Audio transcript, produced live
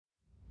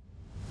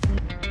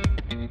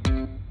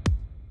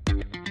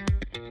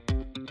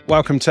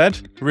Welcome,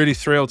 Ted. Really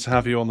thrilled to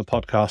have you on the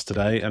podcast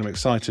today, and I'm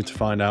excited to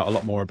find out a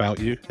lot more about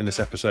you in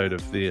this episode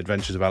of The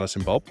Adventures of Alice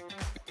and Bob.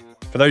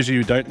 For those of you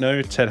who don't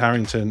know, Ted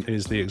Harrington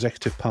is the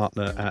executive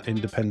partner at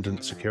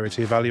independent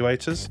Security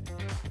Evaluators,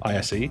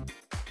 ISE,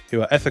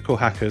 who are ethical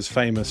hackers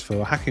famous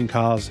for hacking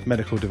cars,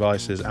 medical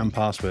devices, and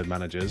password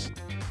managers.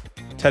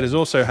 Ted has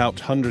also helped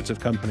hundreds of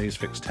companies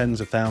fix tens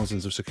of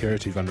thousands of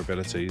security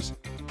vulnerabilities,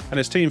 and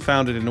his team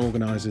founded and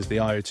organises the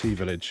IoT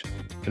Village,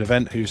 an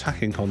event whose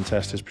hacking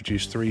contest has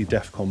produced 3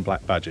 DEF CON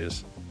Black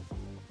badges.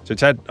 So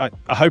Ted, I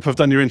hope I've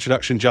done your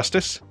introduction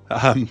justice.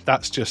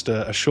 That's just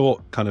a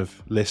short kind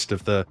of list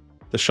of the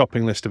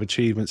shopping list of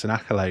achievements and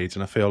accolades,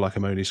 and I feel like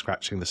I'm only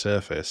scratching the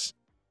surface.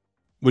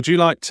 Would you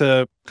like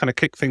to kind of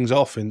kick things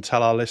off and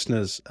tell our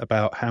listeners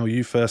about how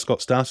you first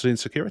got started in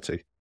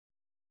security?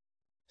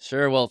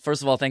 Sure. Well,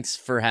 first of all, thanks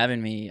for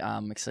having me.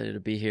 I'm excited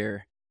to be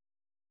here.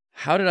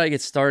 How did I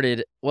get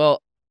started?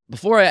 Well,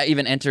 before I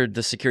even entered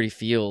the security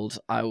field,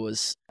 I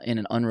was in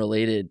an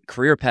unrelated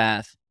career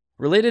path,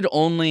 related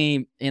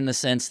only in the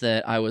sense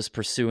that I was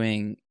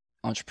pursuing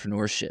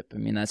entrepreneurship. I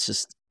mean, that's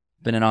just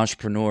been an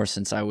entrepreneur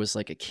since I was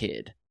like a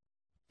kid.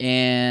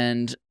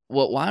 And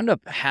what wound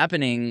up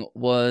happening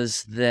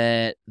was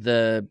that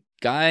the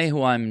guy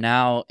who I'm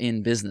now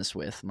in business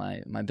with,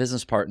 my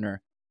business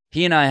partner,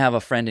 he and I have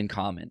a friend in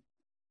common.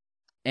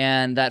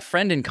 And that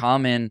friend in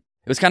common,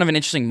 it was kind of an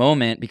interesting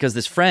moment because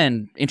this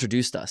friend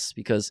introduced us,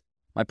 because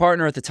my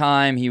partner at the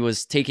time, he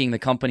was taking the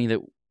company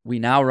that we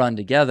now run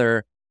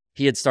together.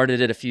 He had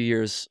started it a few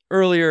years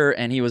earlier,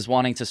 and he was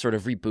wanting to sort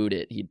of reboot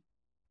it. He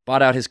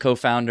bought out his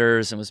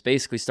co-founders and was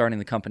basically starting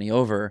the company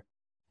over.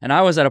 And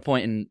I was at a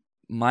point in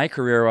my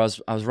career where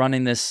I was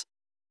running this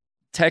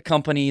tech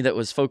company that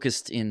was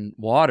focused in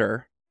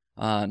water,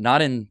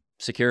 not in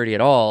security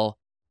at all.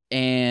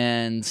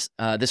 And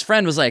this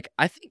friend was like,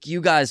 I think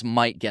you guys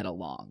might get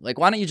along. Like,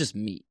 why don't you just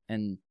meet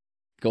and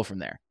go from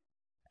there?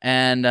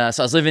 And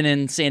so I was living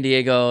in San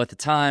Diego at the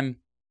time.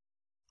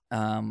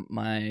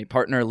 My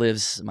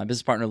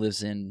business partner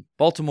lives in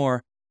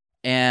Baltimore.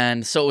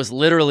 And so it was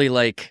literally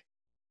like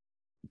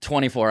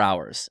 24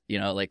 hours,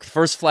 like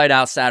first flight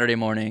out Saturday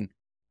morning,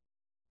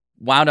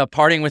 wound up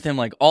partying with him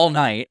like all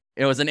night.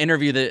 It was an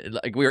interview that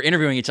like we were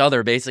interviewing each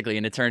other basically.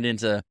 And it turned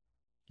into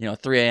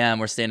 3 a.m.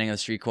 We're standing on the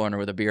street corner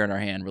with a beer in our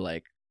hand. We're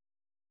like,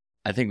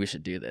 I think we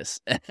should do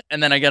this.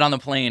 And then I get on the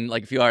plane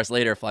like a few hours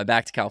later, fly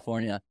back to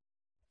California.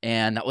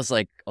 And that was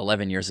like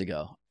 11 years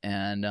ago.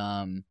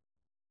 And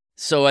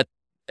so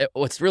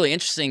what's really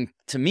interesting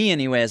to me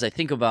anyway, as I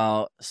think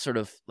about sort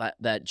of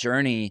that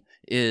journey,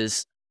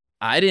 is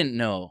I didn't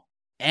know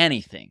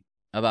anything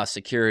about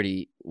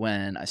security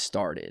when I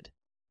started.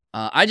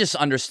 I just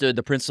understood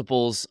the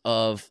principles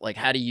of like,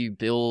 how do you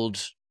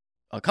build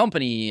a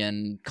company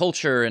and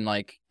culture and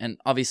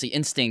obviously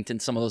instinct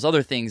and some of those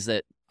other things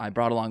that I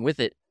brought along with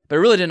it, but I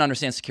really didn't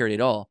understand security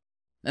at all.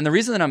 And the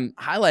reason that I'm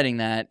highlighting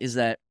that is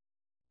that,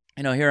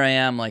 here I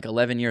am like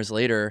 11 years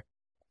later,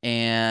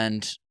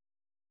 and,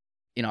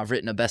 I've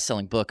written a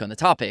best-selling book on the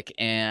topic,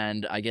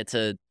 and I get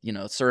to,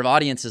 serve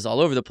audiences all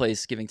over the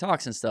place giving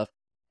talks and stuff.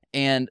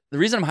 And the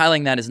reason I'm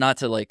highlighting that is not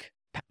to like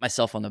pat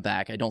myself on the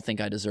back. I don't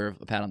think I deserve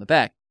a pat on the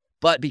back,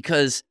 but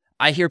because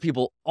I hear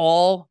people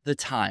all the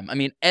time. I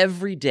mean,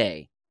 every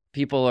day,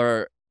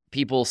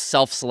 people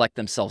self-select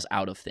themselves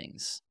out of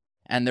things.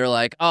 And they're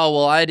like, oh,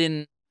 well, I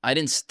didn't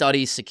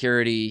study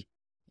security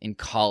in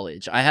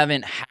college. I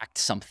haven't hacked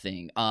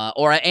something.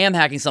 Or I am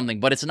hacking something,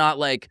 but it's not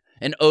like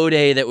an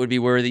O-Day that would be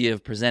worthy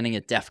of presenting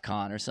at DEF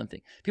CON or something.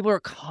 People are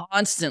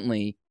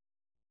constantly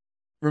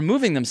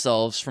removing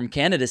themselves from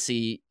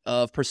candidacy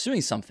of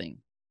pursuing something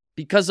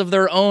because of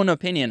their own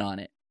opinion on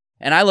it.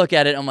 And I look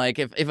at it, I'm like,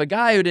 if a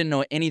guy who didn't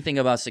know anything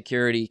about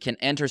security can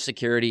enter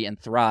security and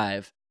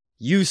thrive,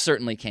 you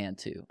certainly can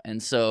too.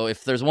 And so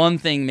if there's one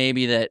thing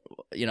maybe that,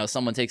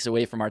 someone takes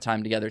away from our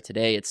time together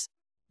today, it's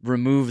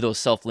remove those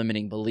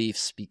self-limiting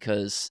beliefs,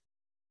 because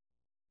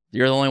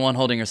you're the only one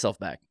holding yourself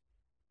back.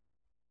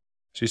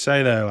 So you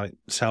say there, like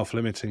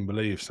self-limiting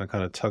beliefs, I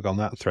kind of tug on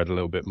that thread a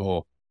little bit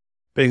more,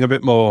 being a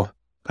bit more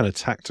kind of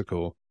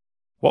tactical.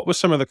 What were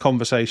some of the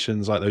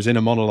conversations, like those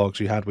inner monologues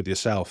you had with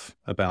yourself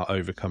about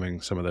overcoming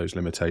some of those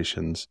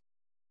limitations?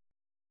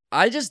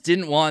 I just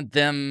didn't want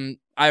them.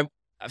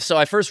 So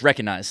I first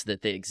recognized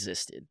that they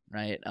existed,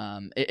 right?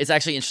 It's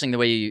actually interesting the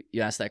way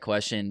you asked that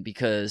question,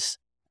 because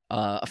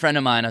a friend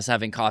of mine I was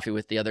having coffee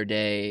with the other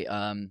day,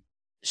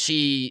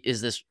 she is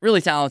this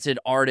really talented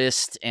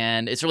artist,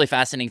 and it's really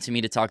fascinating to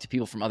me to talk to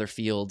people from other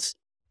fields.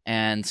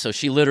 And so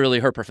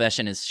her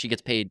profession is she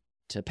gets paid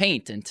to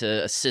paint and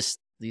to assist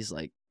these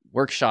like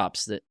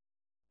workshops that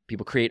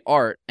people create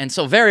art. And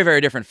so very,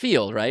 very different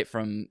field, right,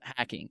 from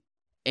hacking.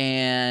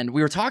 And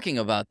we were talking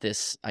about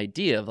this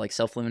idea of like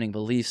self-limiting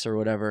beliefs or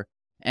whatever.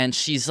 And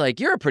she's like,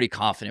 you're a pretty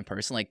confident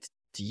person. Like,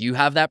 do you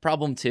have that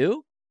problem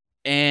too?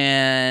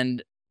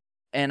 And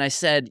I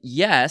said,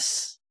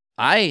 yes,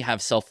 I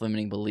have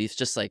self-limiting beliefs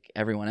just like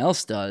everyone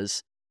else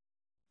does.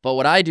 But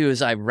what I do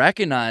is I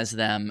recognize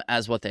them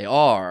as what they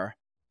are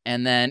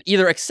and then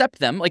either accept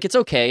them. Like, it's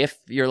okay if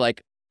you're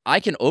like, I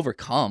can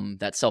overcome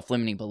that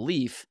self-limiting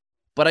belief,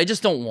 but I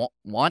just don't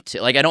want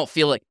to. Like, I don't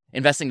feel like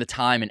investing the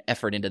time and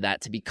effort into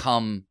that to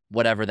become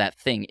whatever that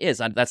thing is.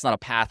 That's not a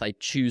path I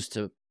choose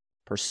to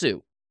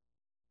pursue.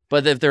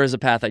 But if there is a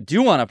path I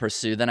do want to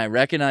pursue, then I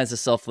recognize the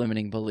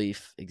self-limiting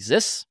belief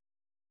exists,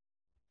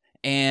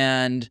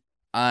 and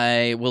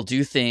I will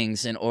do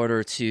things in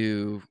order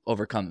to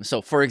overcome them.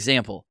 So, for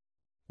example,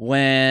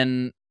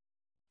 when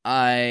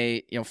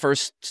I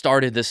first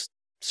started this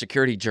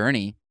security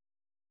journey,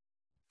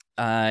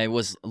 I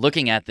was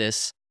looking at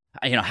this.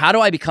 How do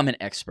I become an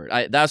expert?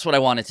 That's what I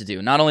wanted to do.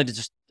 Not only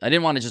I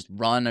didn't want to just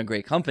run a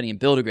great company and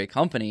build a great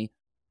company,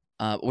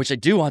 which I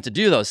do want to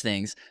do those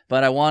things,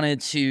 but I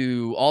wanted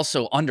to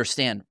also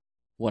understand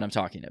what I'm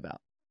talking about.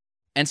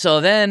 And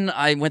so then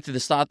I went through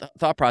this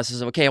thought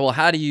process of, okay, well,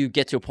 how do you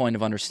get to a point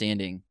of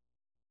understanding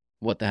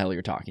what the hell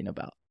you're talking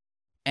about?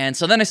 And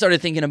so then I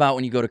started thinking about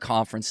when you go to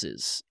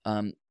conferences,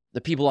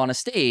 the people on a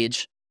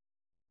stage,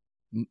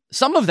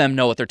 some of them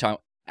know what they're talking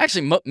about.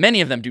 Actually,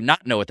 many of them do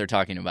not know what they're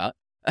talking about,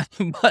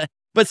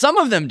 but some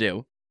of them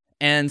do.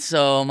 And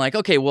so I'm like,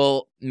 okay,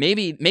 well,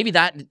 maybe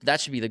that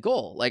should be the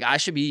goal. Like, I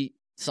should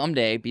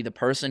someday be the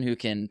person who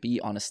can be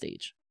on a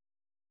stage.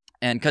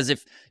 And because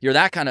if you're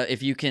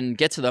if you can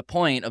get to the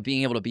point of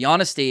being able to be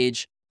on a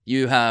stage,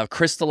 you have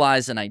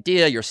crystallized an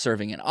idea, you're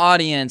serving an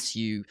audience,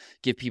 you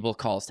give people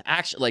calls to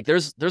action. Like,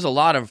 there's a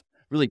lot of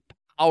really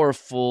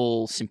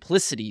powerful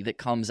simplicity that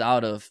comes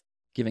out of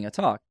giving a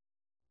talk.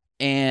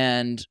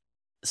 And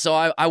so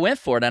I went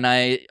for it, and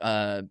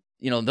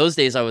those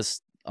days I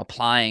was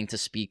applying to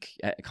speak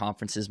at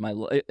conferences. My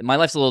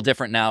life's a little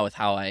different now with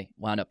how I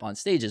wound up on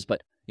stages,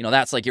 but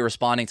that's like you're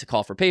responding to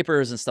call for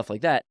papers and stuff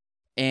like that.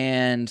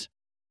 And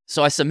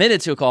so I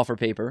submitted to a call for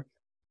paper,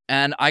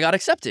 and I got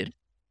accepted.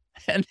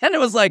 And then it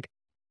was like,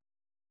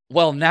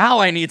 well, now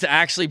I need to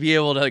actually be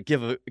able to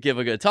give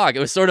a good talk. It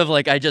was sort of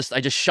like I just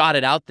shot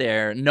it out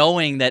there,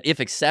 knowing that if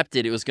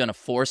accepted, it was going to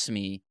force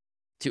me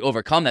to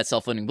overcome that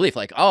self-limiting belief.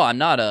 Like, oh,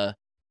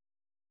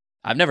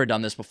 I've never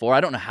done this before.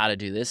 I don't know how to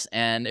do this.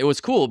 And it was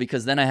cool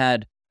because then I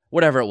had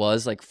whatever it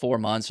was, like 4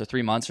 months or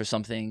 3 months or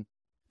something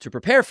to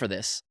prepare for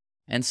this.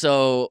 And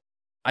so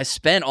I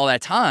spent all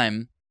that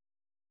time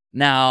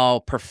now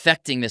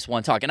perfecting this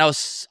one talk. And I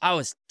was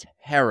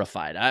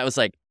terrified. I was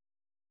like,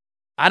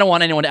 I don't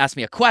want anyone to ask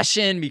me a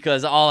question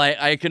because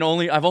I've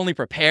only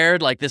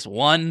prepared like this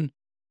one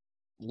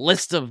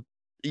list of,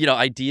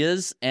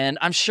 ideas. And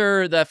I'm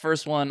sure that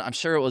first one,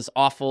 it was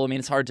awful. I mean,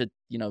 it's hard to,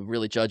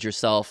 really judge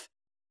yourself.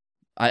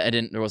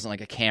 There wasn't like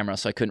a camera,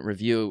 so I couldn't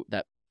review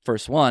that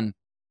first one.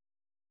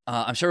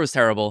 I'm sure it was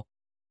terrible,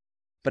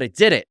 but I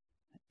did it.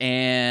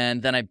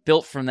 And then I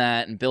built from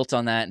that and built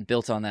on that and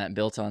built on that and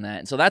built on that.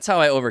 And so that's how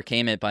I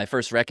overcame it, by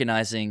first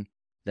recognizing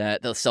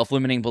that the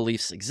self-limiting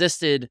beliefs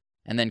existed,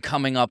 and then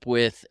coming up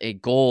with a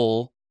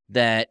goal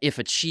that, if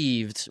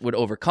achieved, would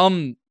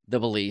overcome the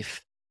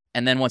belief.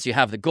 And then once you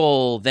have the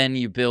goal, then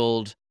you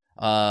build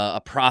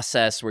a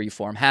process where you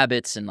form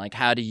habits, and like,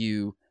 how do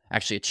you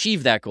actually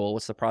achieve that goal?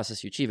 What's the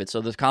process you achieve it?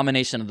 So the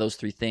combination of those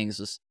three things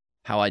is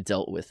how I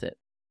dealt with it.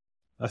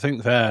 I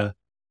think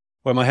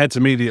where my head's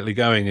immediately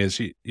going is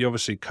you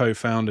obviously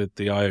co-founded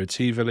the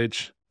IoT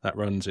Village that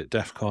runs at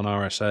DEF CON,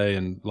 RSA,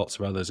 and lots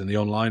of others in the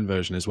online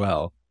version as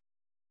well.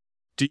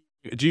 Do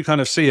you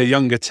kind of see a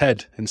younger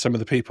Ted in some of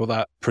the people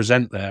that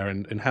present there,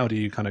 and how do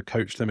you kind of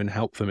coach them and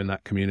help them in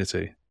that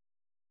community?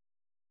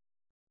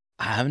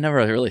 I've never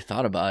really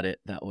thought about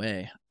it that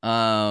way.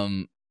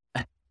 I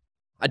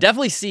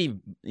definitely see,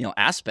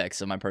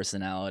 aspects of my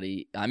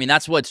personality. I mean,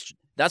 that's what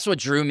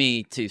drew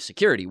me to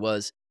security,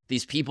 was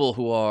these people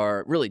who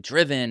are really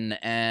driven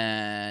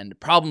and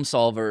problem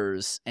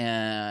solvers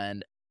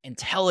and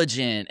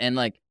intelligent, and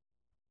like,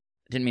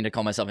 I didn't mean to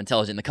call myself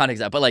intelligent in the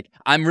context of that, but like,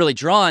 I'm really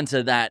drawn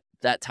to that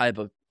type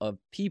of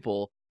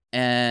people.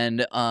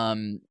 And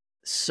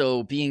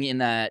so being in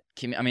that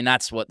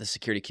that's what the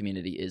security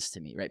community is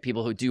to me, right?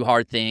 People who do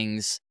hard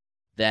things,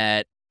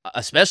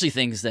 especially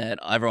things that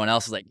everyone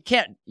else is like,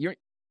 you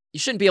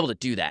shouldn't be able to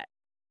do that.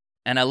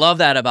 And I love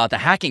that about the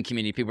hacking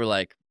community. People are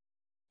like,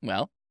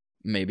 well,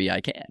 maybe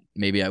I can,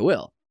 maybe I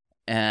will.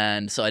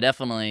 And so I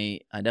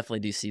definitely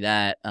do see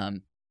that.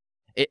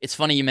 It's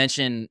funny you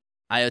mentioned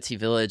IoT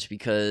Village,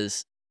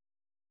 because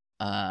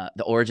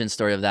the origin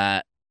story of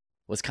that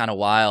was kind of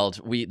wild.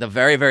 The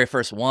very, very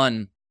first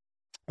one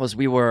was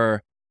we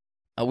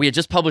had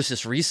just published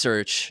this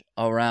research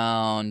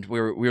around, we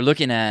were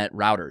looking at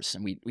routers,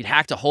 and we'd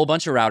hacked a whole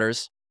bunch of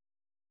routers.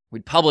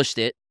 We'd published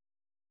it,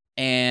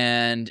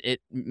 and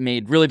it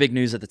made really big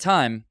news at the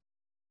time.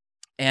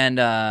 And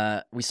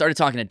we started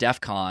talking to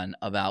DEF CON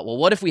about, well,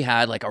 what if we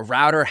had like a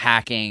router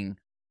hacking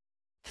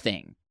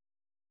thing?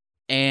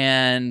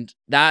 And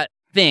that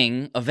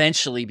thing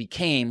eventually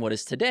became what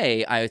is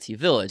today IoT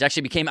Village.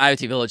 Actually became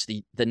IoT Village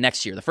the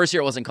next year. The first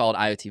year it wasn't called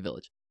IoT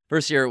Village.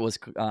 First year it was,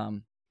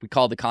 we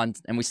called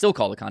and we still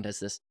call the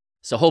contest this,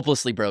 So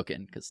Hopelessly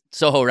Broken, because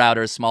Soho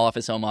routers, small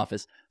office, home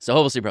office, so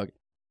hopelessly broken.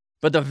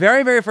 But the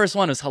very, very first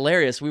one was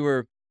hilarious.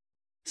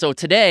 So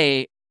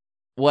today,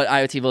 what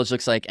IoT Village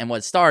looks like and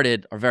what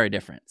started are very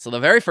different. So the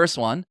very first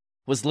one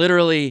was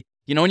literally,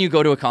 when you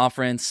go to a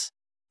conference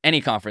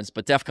any conference,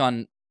 but DEF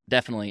CON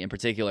definitely in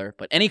particular,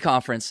 but any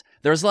conference,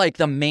 there's like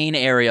the main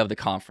area of the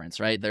conference,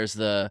 right? There's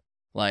the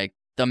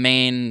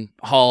main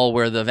hall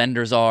where the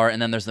vendors are,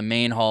 and then there's the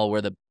main hall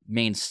where the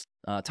main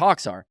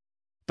talks are.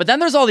 But then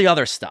there's all the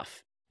other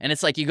stuff. And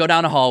it's like you go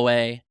down a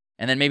hallway,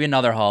 and then maybe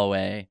another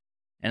hallway,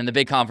 and in the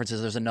big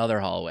conferences, there's another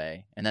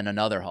hallway, and then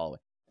another hallway.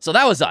 So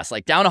that was us,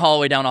 like down a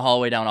hallway, down a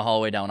hallway, down a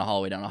hallway, down a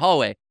hallway, down a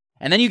hallway.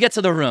 And then you get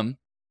to the room,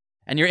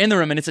 and you're in the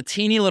room, and it's a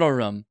teeny little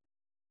room.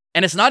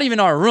 And it's not even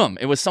our room.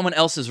 It was someone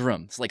else's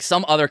room. It's like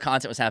some other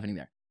content was happening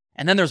there.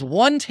 And then there's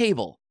one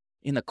table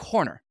in the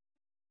corner.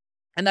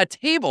 And that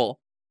table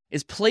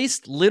is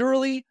placed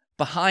literally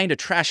behind a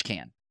trash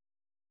can.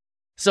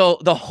 So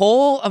the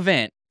whole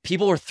event,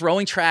 people were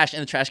throwing trash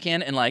in the trash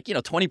can, and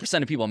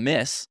 20% of people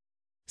miss.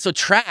 So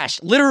trash,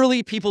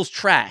 literally people's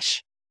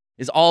trash,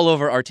 is all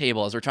over our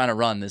table as we're trying to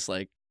run this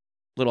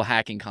little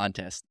hacking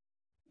contest.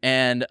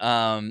 And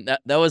that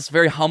was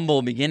very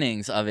humble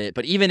beginnings of it.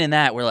 But even in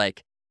that, we're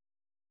like,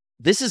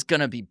 this is going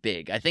to be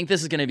big. I think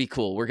this is going to be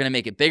cool. We're going to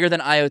make it bigger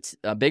than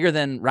IoT, bigger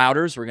than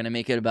routers. We're going to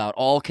make it about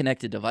all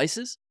connected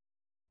devices.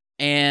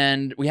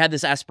 And we had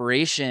this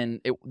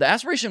aspiration. The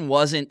aspiration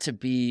wasn't to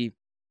be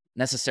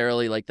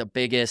necessarily like the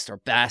biggest or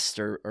best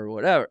or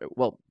whatever.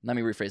 Well, let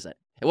me rephrase that.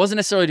 It wasn't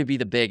necessarily to be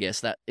the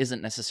biggest. That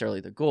isn't necessarily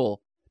the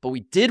goal. But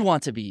we did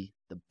want to be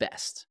the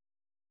best.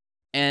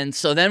 And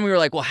so then we were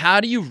like, well,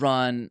 how do you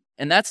run?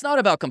 And that's not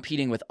about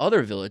competing with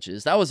other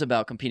villages. That was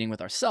about competing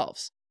with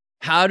ourselves.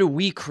 How do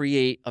we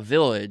create a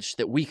village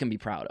that we can be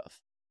proud of?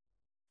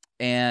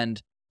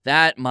 And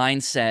that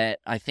mindset,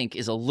 I think,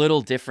 is a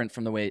little different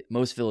from the way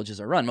most villages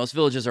are run. Most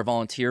villages are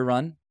volunteer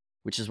run,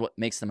 which is what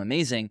makes them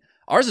amazing.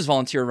 Ours is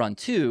volunteer run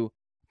too,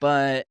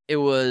 but it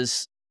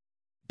was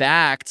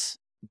backed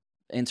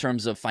in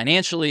terms of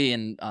financially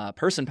and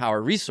person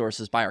power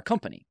resources by our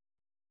company.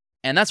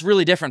 And that's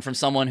really different from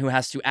someone who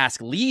has to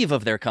ask leave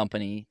of their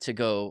company to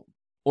go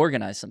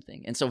organize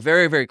something. And so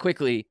very, very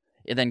quickly,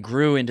 it then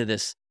grew into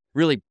this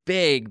really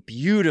big,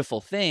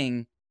 beautiful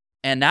thing.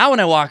 And now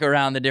when I walk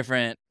around the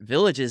different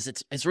villages,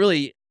 it's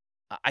really,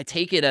 I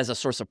take it as a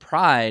source of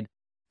pride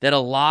that a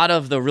lot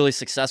of the really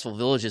successful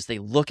villages, they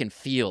look and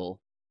feel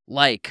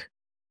like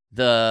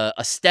the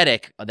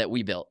aesthetic that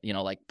we built,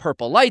 like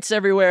purple lights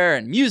everywhere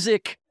and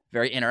music,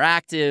 very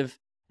interactive.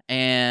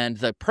 And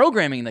the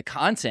programming, the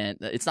content,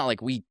 it's not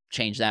like we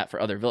changed that for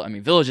other villages. I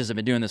mean, villages have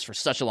been doing this for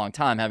such a long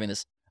time, having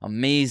this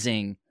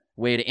amazing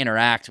way to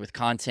interact with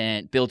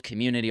content, build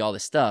community, all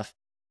this stuff.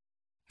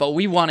 But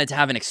we wanted to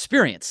have an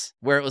experience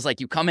where it was like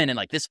you come in and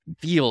like this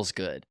feels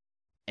good.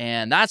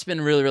 And that's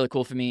been really, really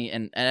cool for me.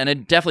 And I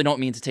definitely don't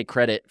mean to take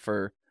credit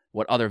for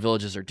what other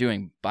villages are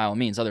doing. By all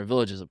means, other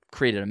villages have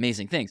created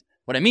amazing things.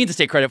 What I mean to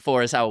take credit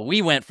for is how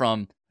we went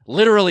from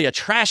literally a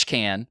trash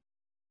can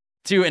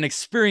to an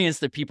experience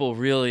that people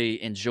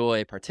really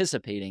enjoy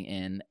participating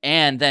in,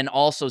 and then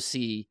also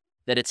see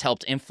that it's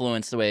helped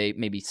influence the way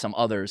maybe some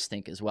others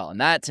think as well. And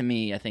that to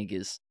me, I think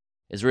is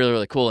really,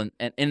 really cool.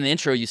 And in the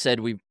intro, you said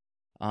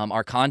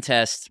our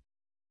contest,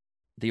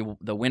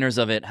 the winners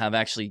of it have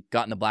actually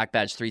gotten the black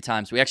badge 3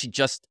 times. We actually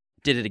just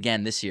did it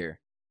again this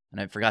year,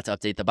 and I forgot to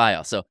update the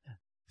bio. So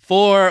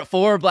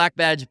 4 black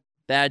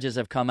badges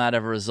have come out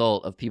of a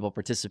result of people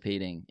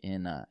participating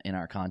in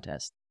our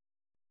contest.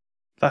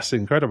 That's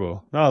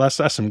incredible. No,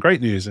 that's some great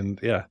news, and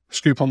yeah,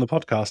 scoop on the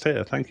podcast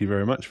here. Thank you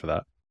very much for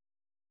that.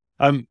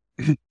 I'm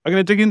going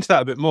to dig into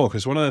that a bit more,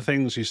 because one of the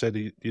things you said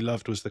you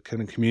loved was the kind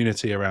of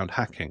community around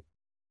hacking.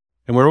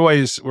 And we're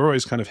always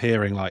kind of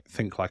hearing like,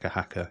 think like a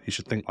hacker. You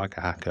should think like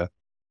a hacker.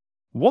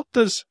 What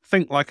does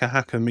think like a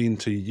hacker mean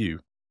to you?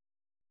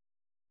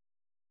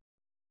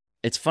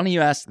 It's funny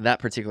you asked that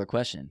particular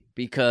question,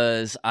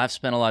 because I've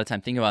spent a lot of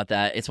time thinking about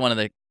that. It's one of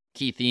the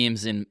key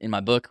themes in my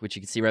book, which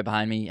you can see right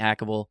behind me,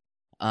 Hackable.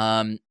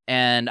 And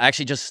I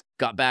actually just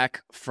got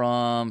back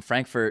from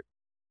Frankfurt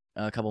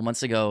a couple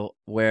months ago,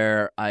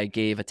 where I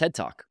gave a TED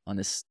Talk on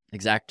this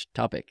exact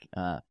topic.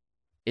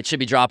 It should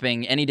be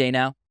dropping any day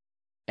now.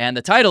 And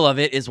the title of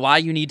it is Why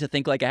You Need to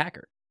Think Like a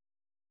Hacker.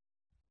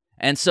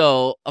 And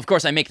so, of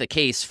course, I make the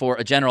case for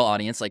a general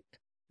audience. Like,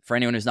 for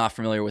anyone who's not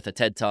familiar with a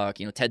TED Talk,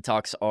 TED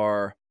Talks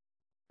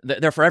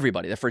they're for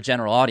everybody. They're for a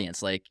general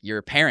audience. Like,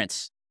 your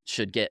parents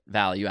should get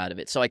value out of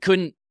it. So I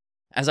couldn't,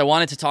 as I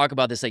wanted to talk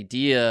about this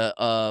idea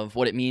of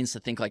what it means to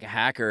think like a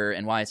hacker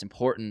and why it's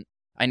important,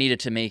 I needed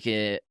to make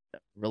it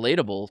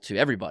relatable to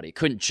everybody. It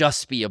couldn't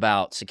just be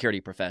about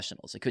security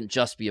professionals. It couldn't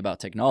just be about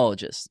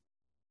technologists.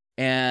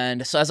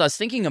 And so as I was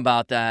thinking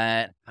about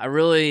that, I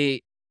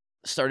really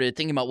started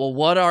thinking about,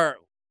 well,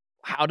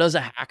 how does a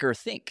hacker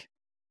think?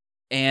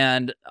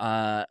 And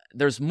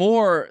there's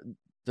more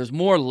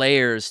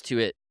layers to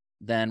it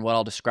than what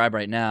I'll describe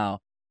right now.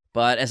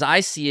 But as I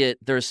see it,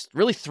 there's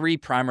really 3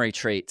 primary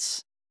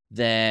traits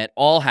that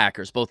all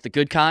hackers, both the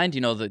good kind,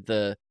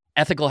 the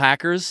ethical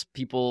hackers,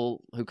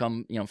 people who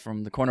come,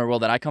 from the corner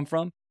world that I come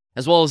from,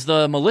 as well as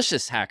the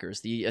malicious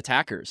hackers, the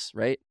attackers,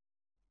 right?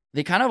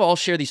 They kind of all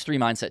share these 3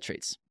 mindset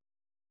traits.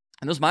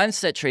 And those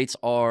mindset traits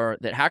are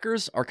that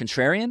hackers are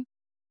contrarian,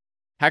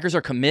 hackers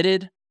are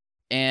committed,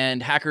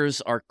 and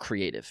hackers are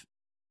creative.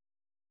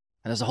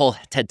 And there's a whole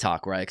TED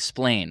Talk where I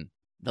explain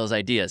those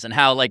ideas and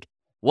how, like,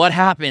 what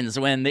happens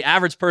when the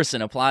average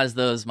person applies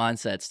those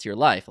mindsets to your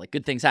life. Like,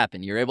 good things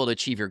happen. You're able to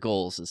achieve your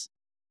goals is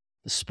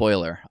the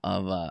spoiler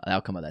of an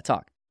outcome of that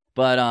talk.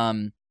 But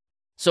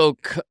so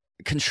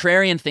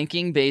contrarian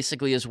thinking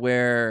basically is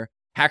where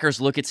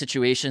hackers look at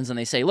situations and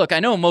they say, look, I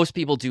know most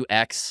people do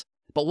X,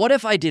 but what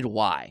if I did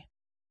Y?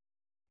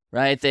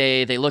 Right?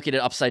 They look at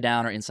it upside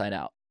down or inside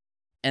out.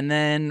 And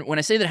then when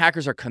I say that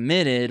hackers are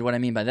committed, what I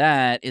mean by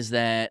that is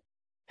that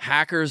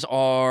hackers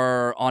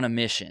are on a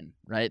mission,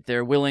 right?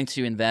 They're willing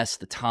to invest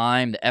the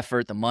time, the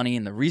effort, the money,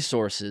 and the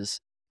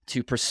resources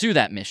to pursue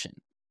that mission.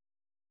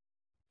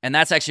 And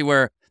that's actually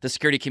where the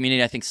security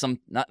community, I think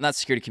not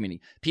security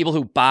community, people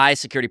who buy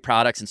security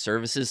products and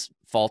services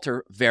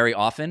falter very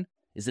often,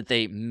 is that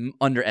they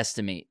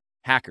underestimate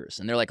hackers.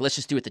 And they're like, let's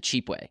just do it the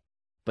cheap way.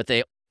 But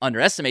they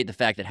underestimate the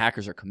fact that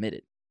hackers are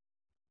committed.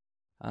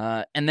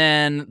 And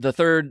then the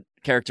third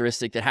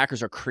characteristic, that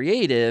hackers are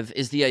creative,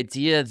 is the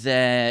idea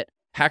that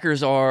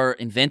hackers are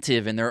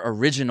inventive and they're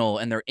original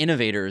and they're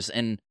innovators.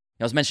 And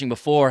I was mentioning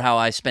before how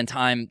I spend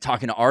time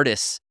talking to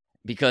artists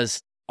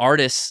because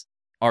artists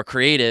are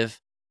creative.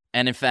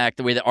 And in fact,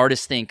 the way that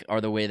artists think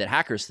are the way that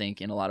hackers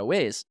think in a lot of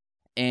ways.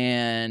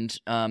 And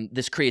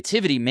this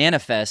creativity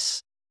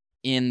manifests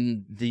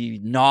in the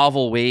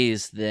novel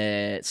ways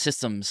that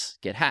systems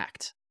get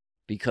hacked,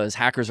 because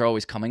hackers are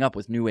always coming up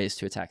with new ways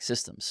to attack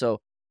systems.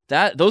 So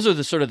those are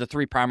the sort of the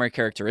three primary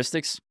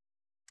characteristics.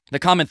 The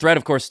common thread,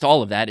 of course, to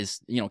all of that is,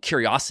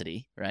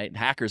 curiosity, right?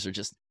 Hackers are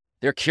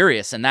they're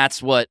curious, and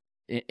that's what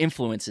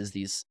influences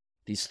these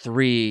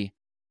three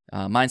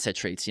mindset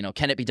traits.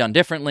 Can it be done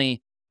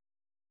differently?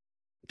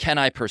 Can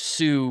I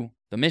pursue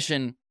the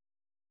mission?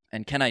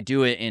 And can I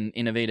do it in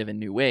innovative and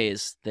new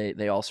ways?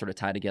 They all sort of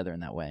tie together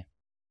in that way.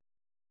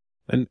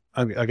 And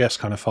I guess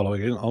kind of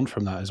following on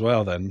from that as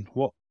well, then,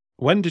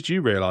 when did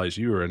you realize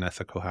you were an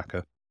ethical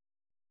hacker?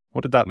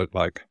 What did that look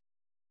like?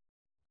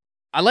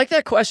 I like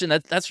that question.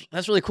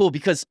 That's really cool,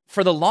 because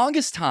for the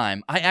longest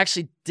time, I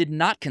actually did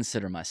not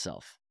consider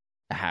myself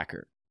a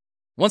hacker.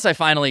 Once I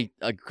finally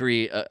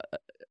agree,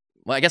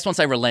 I guess once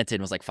I relented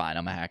and was like, fine,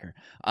 I'm a hacker.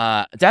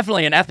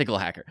 Definitely an ethical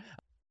hacker.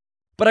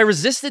 But I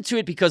resisted to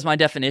it because my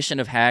definition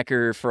of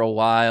hacker for a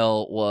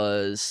while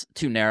was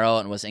too narrow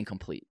and was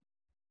incomplete.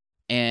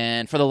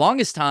 And for the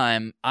longest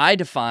time, I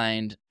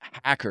defined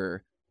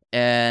hacker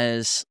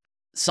as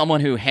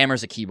someone who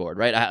hammers a keyboard,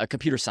 right? A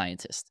computer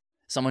scientist.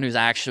 Someone who's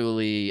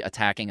actually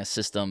attacking a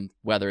system,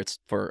 whether it's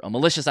for a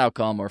malicious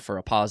outcome or for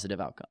a positive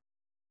outcome.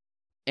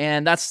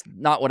 And that's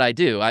not what I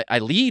do. I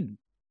lead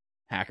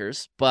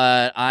hackers,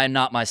 but I'm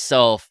not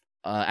myself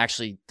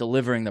actually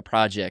delivering the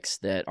projects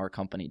that our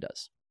company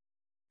does.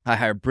 I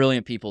hire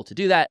brilliant people to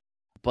do that,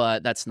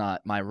 but that's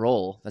not my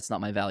role. That's not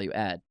my value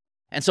add.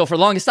 And so for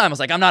the longest time, I was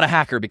like, I'm not a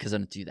hacker because I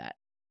don't do that.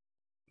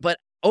 But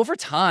over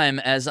time,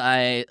 as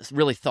I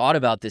really thought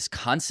about this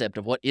concept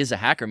of what is a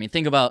hacker,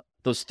 think about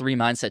those three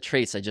mindset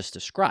traits I just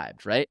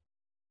described, right?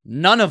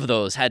 None of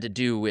those had to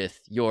do with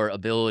your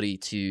ability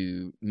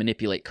to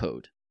manipulate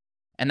code.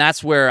 And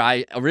that's where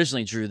I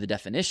originally drew the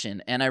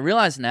definition. And I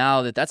realize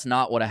now that that's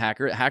not what a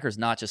hacker is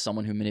not just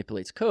someone who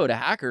manipulates code. A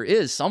hacker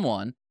is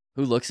someone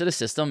who looks at a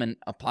system and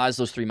applies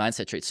those three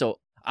mindset traits. So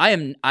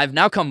I've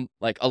now come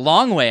like a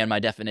long way in my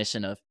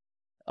definition of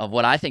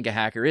what I think a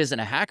hacker is.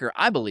 And a hacker,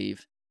 I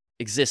believe,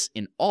 exists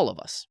in all of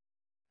us.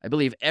 I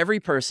believe every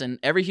person,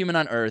 every human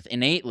on earth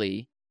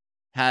innately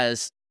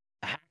has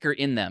a hacker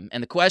in them.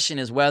 And the question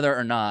is whether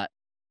or not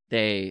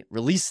they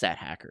release that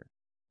hacker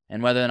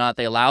and whether or not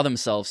they allow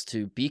themselves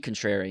to be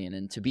contrarian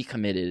and to be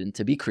committed and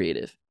to be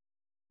creative.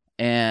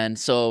 And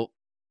so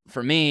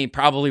for me,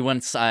 probably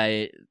once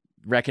I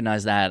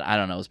recognized that, I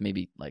don't know, it was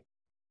maybe like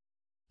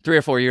 3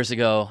 or 4 years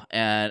ago.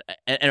 And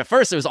at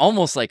first it was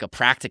almost like a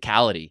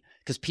practicality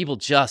because people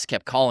just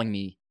kept calling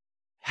me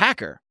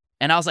hacker.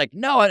 And I was like,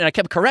 no, and I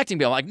kept correcting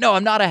people. I'm like, no,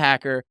 I'm not a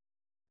hacker.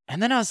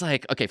 And then I was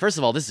like, okay, first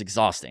of all, this is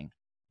exhausting.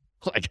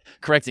 Like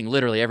correcting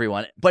literally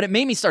everyone. But it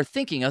made me start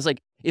thinking. I was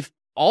like, if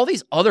all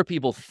these other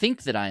people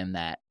think that I am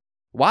that,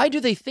 why do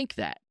they think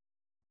that?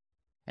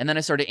 And then I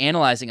started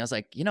analyzing. I was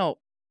like,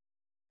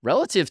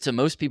 relative to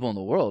most people in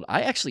the world,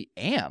 I actually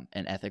am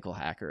an ethical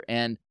hacker.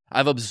 And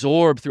I've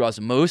absorbed through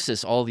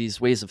osmosis all these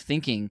ways of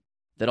thinking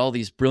that all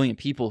these brilliant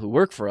people who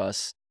work for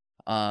us,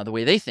 the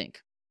way they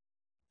think.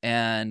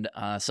 And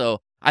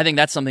so I think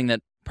that's something that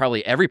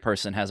probably every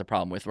person has a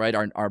problem with, right?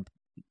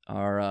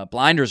 Our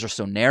blinders are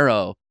so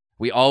narrow.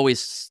 We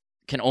always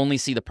can only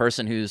see the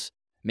person who's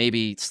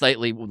maybe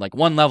slightly like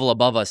one level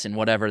above us in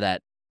whatever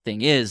that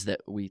thing is that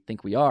we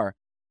think we are.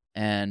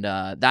 And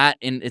that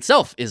in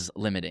itself is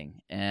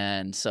limiting.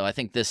 And so I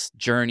think this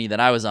journey that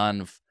I was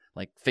on of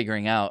like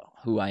figuring out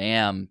who I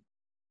am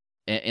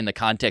in the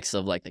context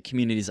of like the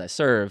communities I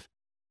serve,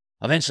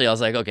 eventually I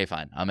was like, okay,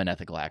 fine, I'm an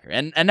ethical hacker.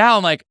 And now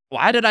I'm like,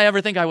 why did I ever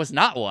think I was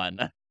not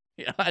one?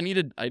 I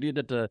needed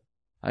to,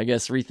 I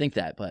guess, rethink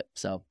that. But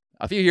so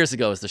a few years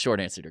ago is the short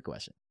answer to your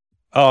question.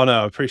 Oh,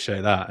 no, I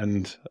appreciate that.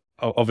 And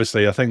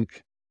obviously, I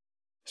think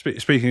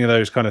speaking of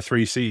those kind of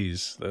 3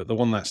 C's, the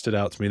one that stood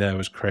out to me there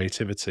was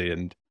creativity.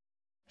 And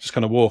just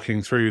kind of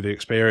walking through the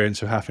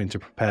experience of having to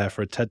prepare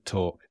for a TED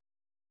Talk.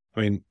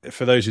 I mean,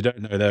 for those who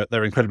don't know,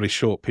 they're incredibly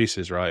short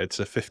pieces, right? It's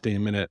a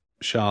 15-minute,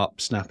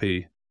 sharp,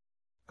 snappy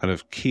kind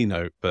of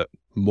keynote, but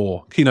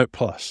more keynote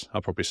plus,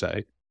 I'll probably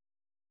say.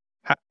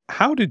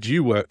 How did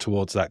you work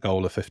towards that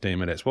goal of 15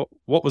 minutes?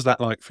 What was that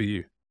like for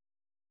you?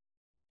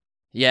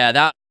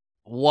 Yeah,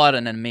 what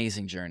an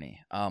amazing journey.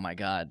 Oh my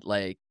God.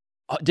 Like,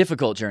 a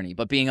difficult journey,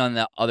 but being on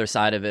the other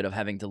side of it, of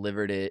having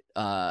delivered it,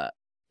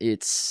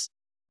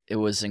 it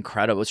was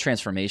incredible. It was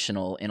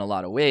transformational in a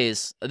lot of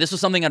ways. This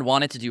was something I'd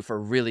wanted to do for a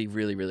really,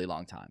 really, really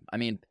long time. I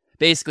mean,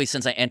 basically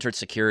since I entered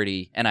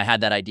security and I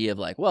had that idea of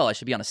like, well, I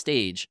should be on a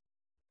stage.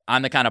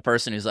 I'm the kind of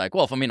person who's like,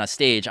 well, if I'm on a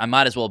stage, I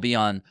might as well be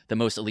on the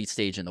most elite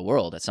stage in the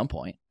world at some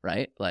point,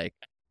 right? Like,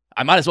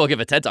 I might as well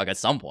give a TED Talk at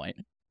some point.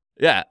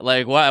 Yeah,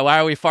 like, why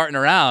are we farting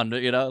around?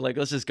 You know, like,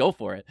 let's just go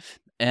for it.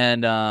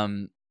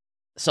 And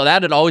so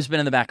that had always been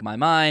in the back of my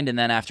mind. And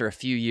then after a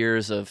few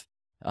years of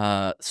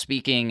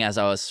speaking, as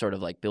I was sort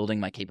of like building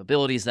my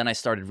capabilities, then I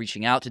started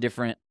reaching out to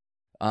different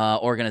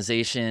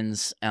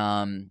organizations.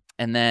 And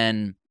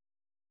then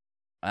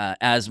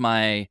as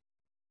my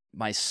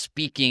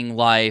speaking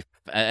life,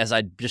 as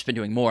I'd just been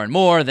doing more and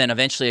more, then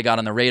eventually I got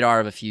on the radar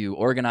of a few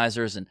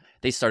organizers and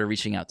they started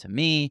reaching out to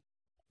me.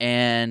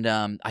 And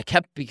I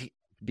kept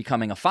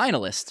becoming a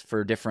finalist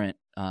for different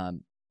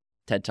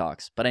TED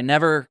Talks, but I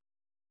never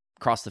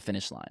crossed the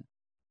finish line.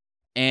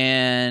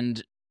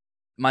 And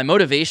my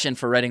motivation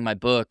for writing my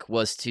book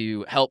was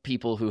to help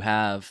people who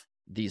have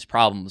these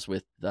problems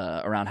with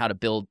around how to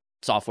build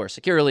software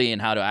securely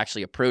and how to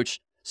actually approach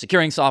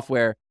securing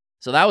software.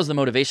 So that was the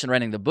motivation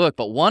writing the book.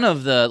 But one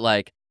of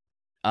the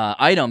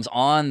items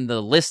on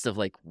the list of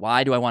like,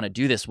 why do I want to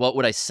do this? What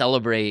would I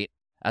celebrate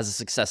as a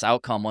success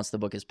outcome once the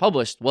book is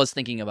published? Was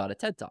thinking about a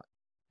TED Talk.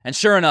 And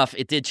sure enough,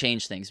 it did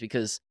change things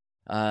because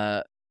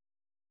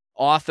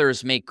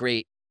authors make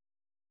great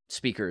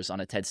speakers on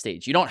a TED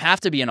stage. You don't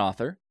have to be an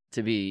author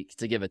to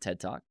give a TED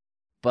Talk,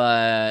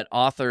 but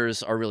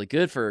authors are really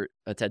good for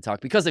a TED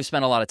Talk because they've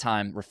spent a lot of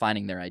time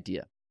refining their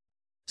idea.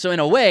 So in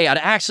a way, I'd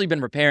actually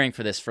been preparing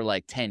for this for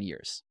like 10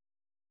 years.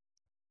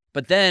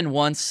 But then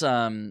once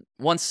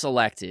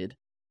selected,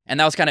 and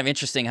that was kind of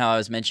interesting how I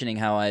was mentioning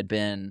how I had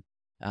been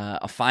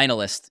a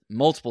finalist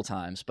multiple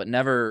times, but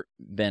never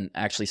been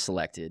actually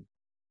selected.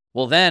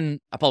 Well, then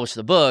I published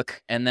the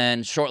book, and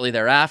then shortly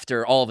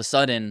thereafter, all of a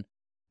sudden,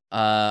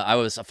 I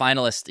was a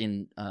finalist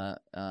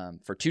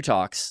for 2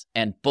 talks,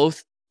 and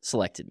both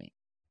selected me.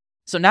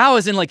 So now I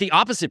was in like the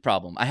opposite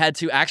problem. I had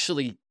to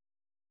actually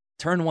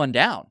turn one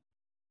down.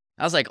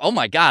 I was like, oh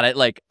my God,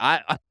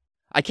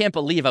 I can't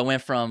believe I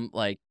went from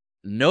like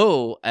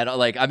no at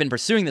like I've been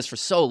pursuing this for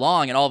so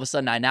long, and all of a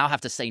sudden I now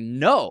have to say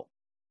no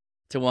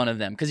to one of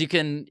them because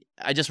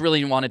I just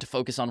really wanted to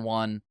focus on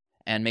one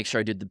and make sure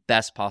I did the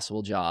best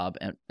possible job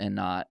and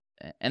not.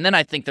 And then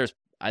I think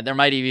there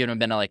might even have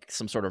been like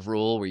some sort of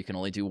rule where you can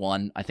only do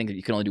one. I think that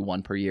you can only do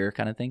one per year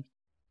kind of thing.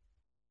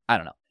 I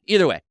don't know.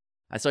 Either way,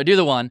 so I do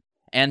the one,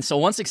 and so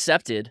once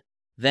accepted,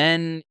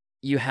 then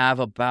you have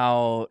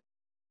about,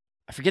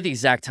 I forget the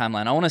exact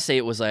timeline. I want to say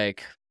it was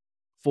like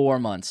 4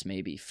 months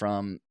maybe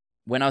from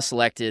when I was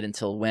selected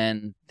until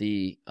when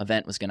the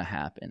event was going to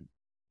happen.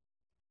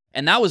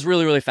 And that was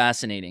really, really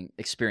fascinating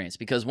experience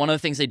because one of the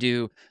things they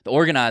do, the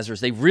organizers,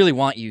 they really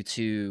want you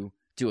to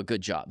do a good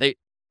job.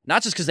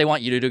 Not just because they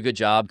want you to do a good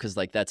job because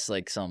like that's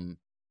like some,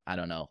 I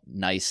don't know,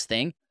 nice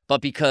thing,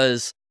 but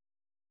because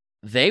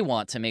they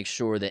want to make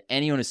sure that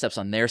anyone who steps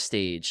on their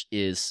stage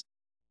is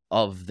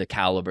of the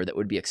caliber that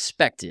would be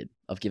expected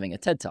of giving a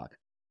TED Talk.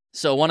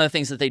 So one of the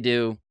things that they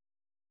do,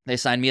 they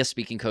assign me a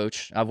speaking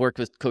coach. I've worked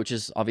with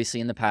coaches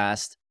obviously in the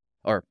past,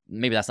 or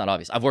maybe that's not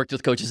obvious. I've worked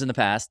with coaches in the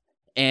past,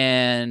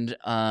 and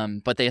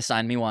but they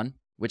assigned me one,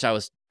 which I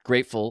was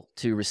grateful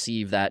to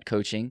receive that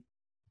coaching.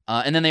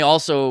 And then they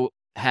also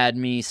had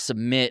me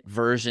submit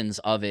versions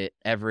of it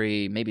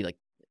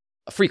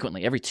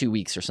frequently, every 2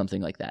 weeks or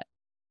something like that.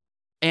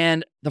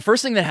 And the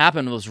first thing that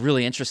happened was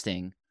really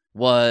interesting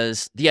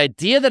was the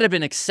idea that I'd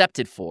been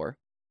accepted for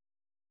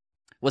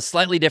was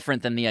slightly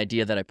different than the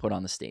idea that I put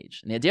on the stage.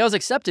 And the idea I was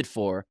accepted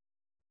for,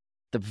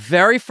 the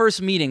very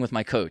first meeting with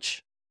my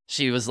coach,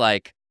 she was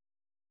like,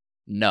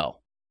 no.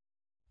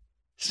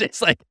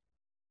 It's like,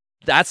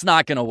 that's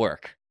not going to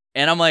work.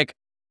 And I'm like,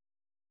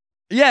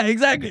 yeah,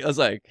 exactly. I was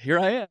like, here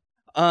I am.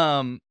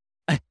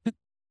 And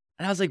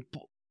I was like,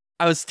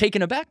 I was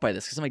taken aback by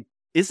this because I'm like,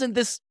 isn't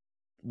this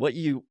what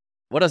I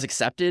was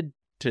accepted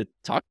to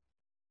talk?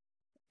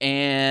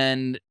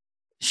 And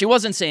she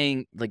wasn't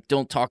saying like,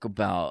 don't talk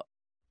about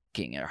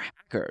hacking or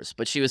hackers,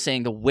 but she was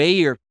saying the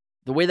way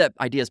that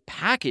idea is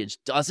packaged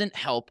doesn't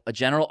help a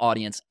general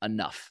audience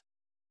enough.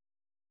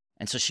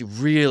 And so she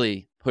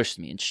really pushed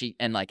me,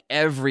 and like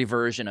every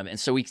version of it. And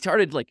so we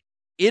started like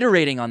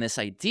iterating on this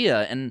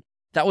idea, and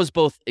that was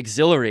both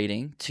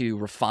exhilarating to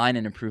refine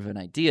and improve an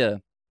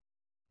idea,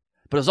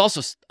 but it was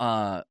also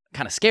kind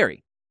of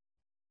scary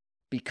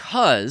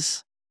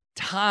because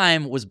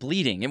time was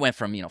bleeding. It went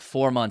from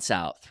 4 months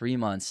out, 3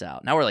 months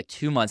out. Now we're like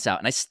 2 months out,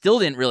 and I still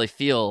didn't really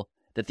feel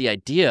that the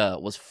idea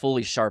was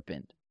fully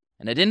sharpened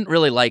And I didn't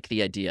really like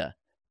the idea.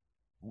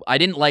 I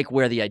didn't like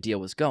where the idea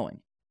was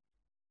going.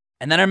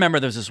 And then I remember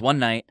there was this one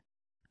night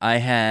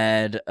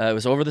it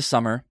was over the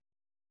summer,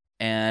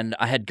 and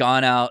I had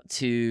gone out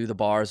to the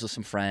bars with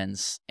some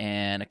friends,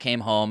 and I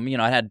came home.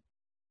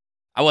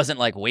 I wasn't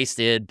like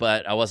wasted,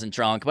 but I wasn't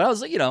drunk, but I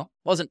was like,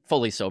 wasn't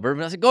fully sober.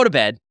 But I was like, go to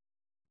bed.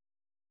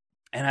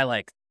 And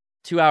I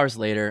 2 hours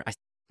later, I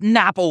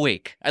snap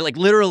awake. I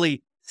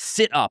literally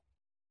sit up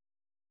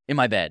in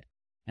my bed.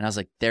 And I was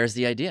like, there's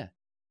the idea.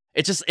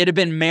 It had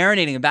been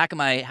marinating in the back of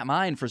my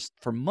mind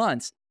for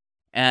months.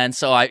 And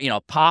so I,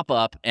 pop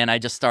up and I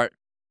just start,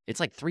 it's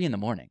 3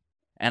 a.m.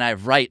 and I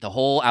write the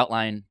whole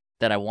outline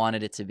that I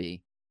wanted it to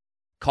be,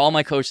 call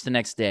my coach the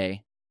next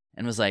day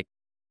and was like,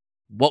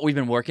 what we've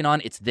been working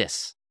on, it's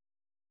this.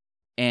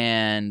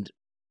 And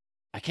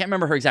I can't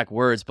remember her exact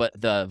words, but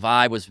the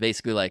vibe was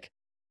basically like,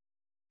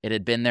 it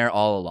had been there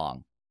all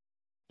along.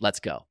 Let's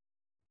go.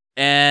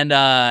 And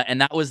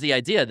that was the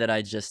idea that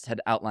I just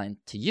had outlined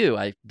to you.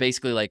 I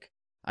basically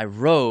I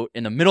wrote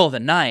in the middle of the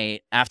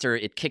night after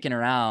it kicking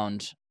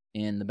around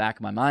in the back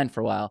of my mind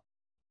for a while.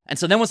 And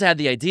so then once I had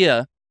the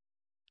idea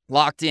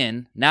locked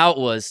in,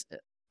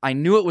 I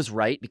knew it was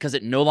right because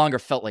it no longer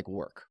felt like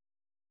work.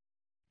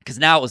 Because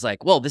now it was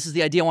like, well, this is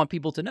the idea I want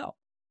people to know.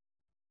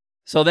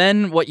 So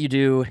then what you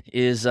do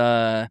is,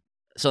 I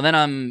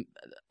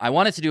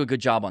wanted to do a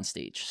good job on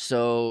stage.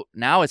 So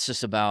now it's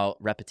just about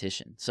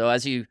repetition. So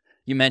as you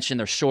mentioned,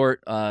 they're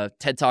short.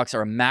 TED Talks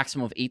are a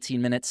maximum of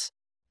 18 minutes.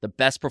 The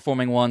best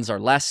performing ones are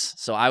less.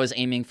 So I was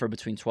aiming for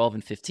between 12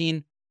 and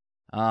 15.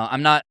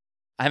 I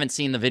haven't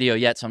seen the video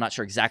yet, so I'm not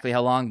sure exactly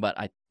how long, but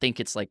I think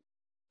it's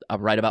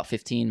right about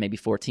 15, maybe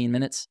 14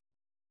 minutes.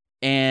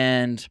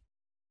 And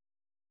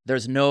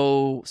there's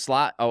no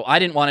slide. Oh, I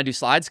didn't want to do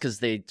slides because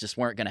they just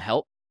weren't going to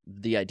help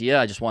the idea.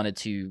 I wanted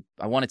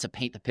to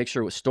paint the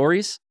picture with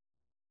stories.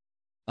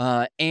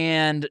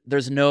 And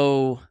there's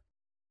no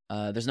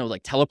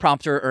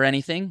teleprompter or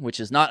anything, which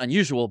is not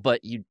unusual,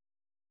 but you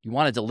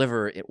want to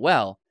deliver it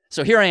well.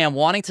 So here I am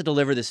wanting to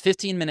deliver this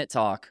 15-minute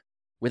talk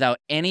without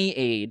any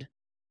aid,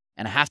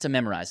 and I have to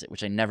memorize it,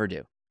 which I never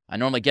do. I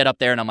normally get up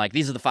there and I'm like,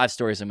 these are the 5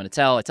 stories I'm going to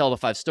tell. I tell the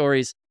 5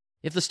 stories.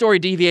 If the story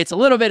deviates a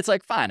little bit,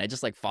 it's fine. I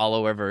just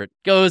follow wherever it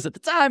goes at the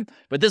time.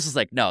 But this is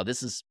no,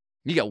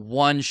 you get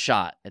one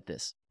shot at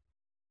this.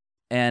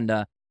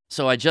 And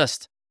so I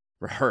just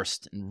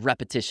rehearsed and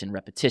repetition.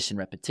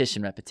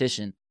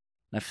 And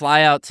I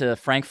fly out to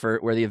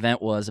Frankfurt where the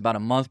event was about a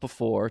month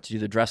before to do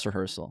the dress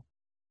rehearsal.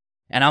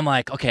 And I'm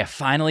like, okay, I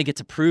finally get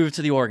to prove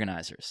to the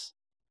organizers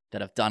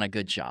that I've done a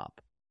good job.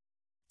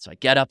 So I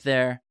get up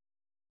there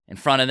in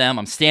front of them.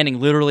 I'm standing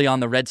literally on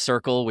the red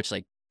circle, which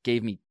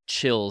gave me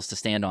chills to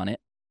stand on it.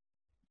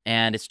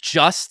 And it's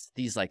just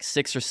these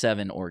 6 or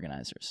 7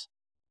 organizers.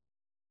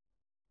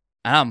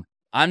 I'm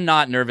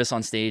not nervous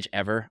on stage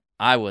ever.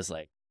 I was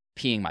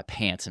peeing my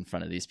pants in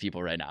front of these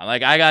people right now. I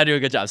got to do a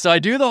good job. So I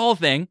do the whole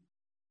thing.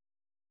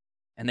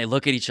 And they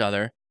look at each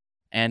other.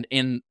 And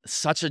in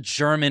such a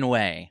German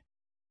way,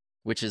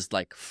 which is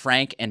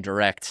frank and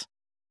direct,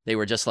 they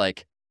were just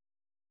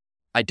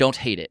I don't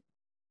hate it.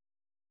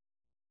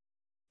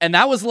 And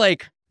that was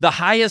the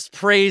highest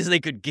praise they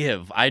could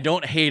give. I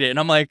don't hate it. And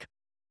I'm like,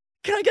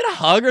 can I get a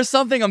hug or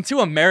something? I'm too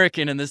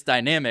American in this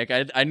dynamic.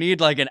 I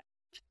need I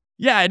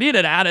need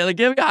an added,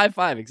 give me a high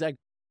five. Exactly.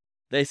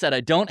 They said,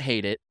 I don't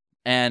hate it.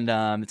 And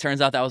it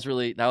turns out that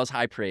was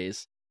high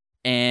praise.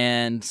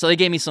 And so they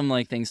gave me some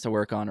things to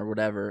work on or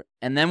whatever.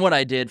 And then what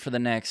I did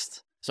then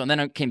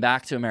I came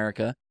back to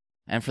America.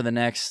 And for the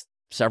next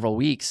several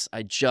weeks,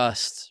 I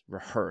just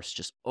rehearsed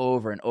just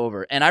over and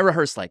over. And I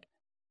rehearsed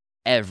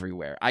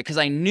everywhere. Because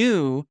I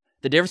knew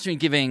the difference between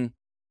giving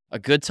a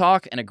good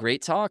talk and a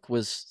great talk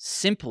was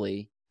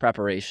simply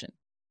preparation.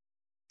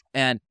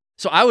 And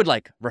so I would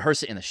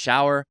rehearse it in the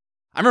shower.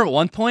 I remember at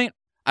one point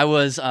I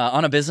was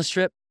on a business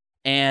trip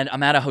and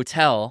I'm at a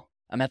hotel.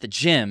 I'm at the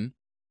gym.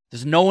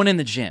 There's no one in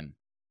the gym.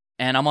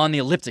 And I'm on the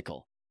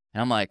elliptical.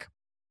 And I'm like,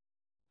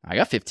 I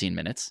got 15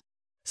 minutes.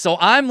 So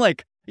I'm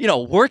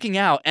working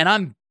out and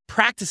I'm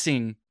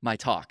practicing my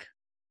talk.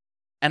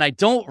 And I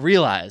don't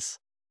realize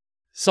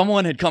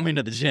someone had come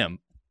into the gym.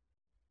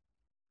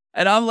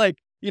 And I'm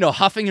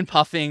huffing and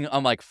puffing.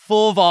 I'm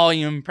full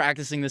volume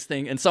practicing this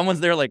thing. And someone's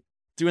there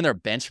doing their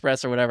bench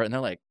press or whatever. And they're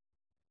like,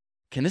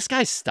 can this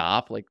guy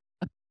stop?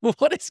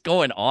 What is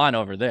going on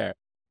over there?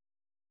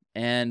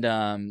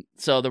 And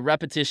so the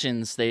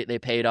repetitions, they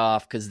paid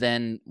off because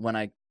then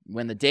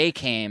when the day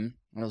came,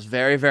 I was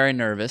very, very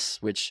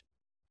nervous, which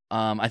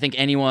I think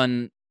I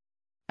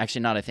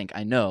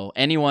know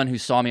anyone who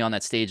saw me on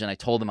that stage and I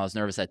told them I was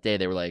nervous that day,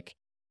 they were like,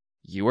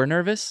 you were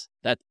nervous?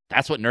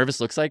 That's what nervous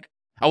looks like?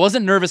 I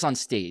wasn't nervous on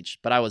stage,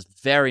 but I was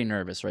very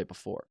nervous right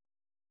before.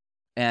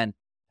 And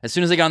as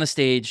soon as I got on the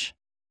stage,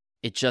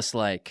 it just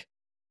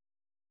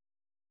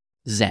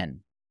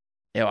zen.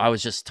 I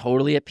was just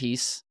totally at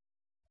peace.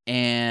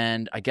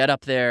 And I get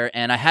up there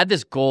and I had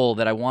this goal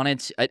that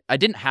I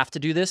didn't have to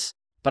do this,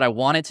 but I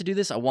wanted to do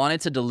this. I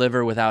wanted to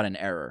deliver without an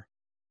error.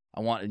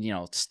 I wanted,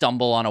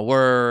 stumble on a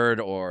word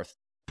or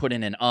put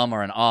in an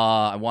or an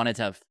ah. I wanted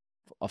to have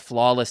a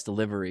flawless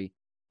delivery,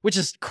 which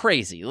is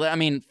crazy. I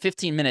mean,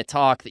 15-minute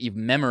talk that you've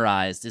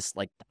memorized is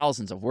like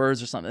thousands of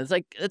words or something.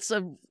 It's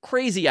a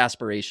crazy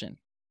aspiration.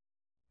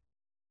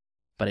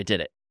 But I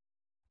did it.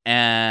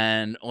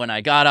 And when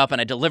I got up and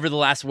I delivered the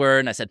last word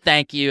and I said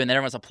thank you, and then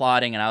everyone's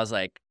applauding, and I was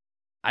like,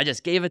 I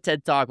just gave a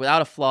TED Talk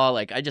without a flaw.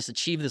 Like, I just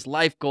achieved this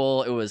life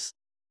goal. It was,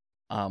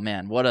 oh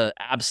man, what an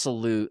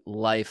absolute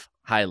life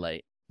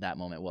highlight that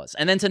moment was.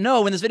 And then to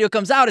know when this video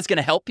comes out, it's going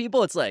to help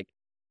people. It's like,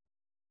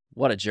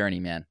 what a journey,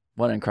 man.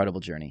 What an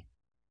incredible journey.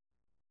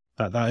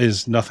 That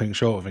is nothing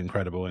short of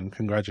incredible, and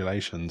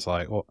congratulations.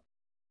 Like,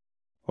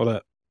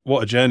 what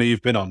a journey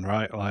you've been on,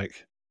 right?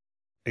 Like,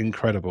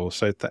 incredible.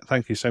 So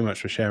thank you so much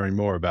for sharing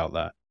more about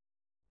that.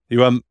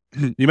 You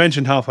you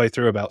mentioned halfway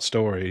through about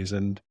stories,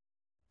 and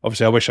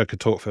obviously I wish I could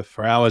talk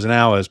for hours and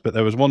hours, but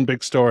there was one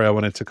big story I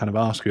wanted to kind of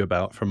ask you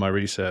about from my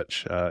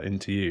research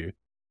into you,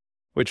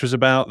 which was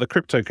about the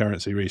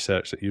cryptocurrency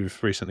research that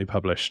you've recently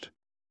published.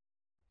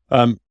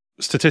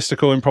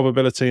 Statistical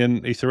improbability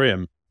and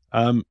Ethereum.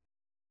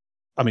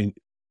 I mean,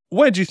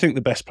 where do you think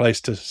the best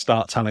place to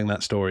start telling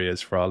that story is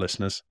for our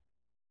listeners?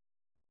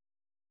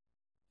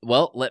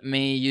 Well, let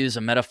me use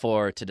a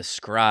metaphor to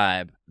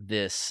describe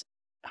this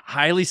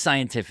highly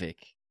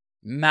scientific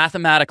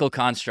mathematical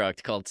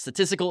construct called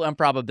statistical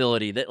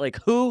improbability that, like,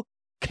 who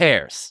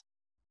cares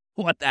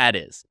what that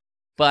is?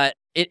 But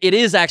it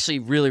is actually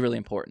really, really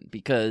important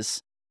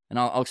because, and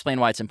I'll explain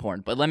why it's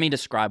important, but let me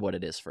describe what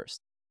it is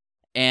first.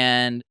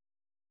 And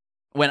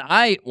when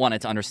I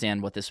wanted to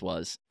understand what this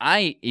was,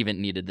 I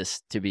even needed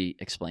this to be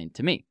explained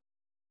to me.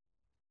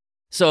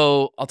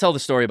 So I'll tell the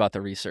story about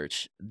the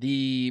research.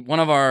 One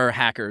of our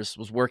hackers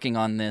was working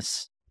on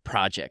this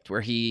project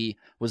where he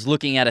was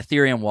looking at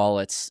Ethereum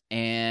wallets,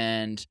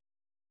 and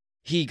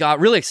he got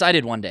really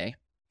excited one day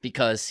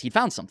because he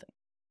found something.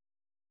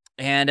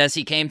 And as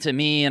he came to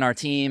me and our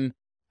team,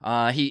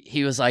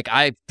 he was like,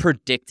 I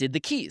predicted the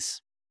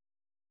keys.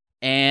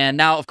 And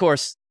now, of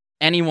course,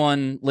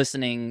 anyone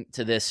listening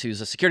to this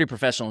who's a security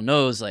professional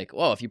knows, like,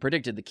 whoa, if you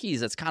predicted the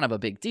keys, that's kind of a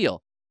big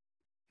deal.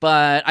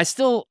 But I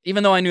still,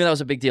 even though I knew that was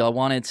a big deal, I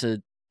wanted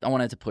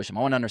to push him.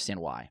 I want to understand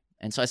why.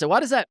 And so I said, why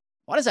does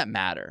that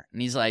matter?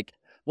 And he's like,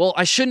 well,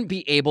 I shouldn't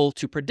be able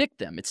to predict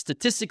them. It's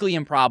statistically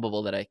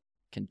improbable that I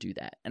can do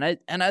that. And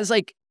I was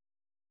like,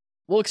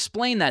 well,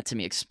 explain that to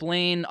me.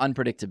 Explain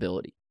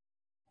unpredictability.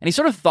 And he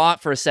sort of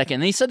thought for a second,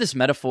 and he said this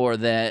metaphor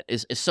that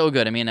is so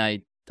good. I mean,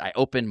 I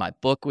opened my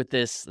book with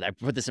this. I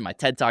put this in my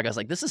TED Talk. I was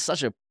like, this is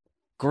such a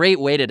great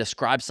way to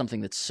describe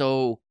something that's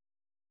so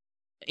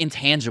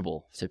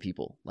intangible to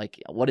people. Like,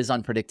 what is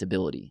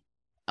unpredictability?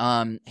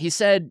 He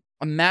said,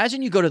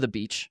 imagine you go to the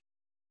beach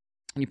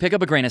and you pick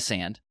up a grain of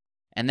sand,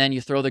 and then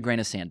you throw the grain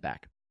of sand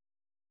back.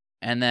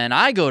 And then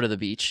I go to the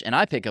beach and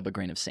I pick up a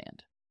grain of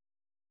sand.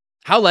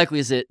 How likely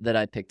is it that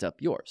I picked up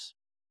yours?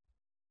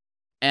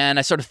 And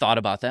I sort of thought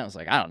about that. I was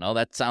like, I don't know.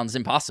 That sounds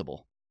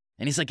impossible.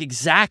 And he's like,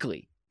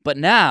 exactly. But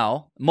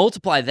now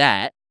multiply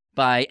that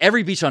by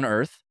every beach on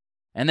Earth,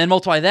 and then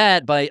multiply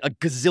that by a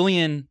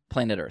gazillion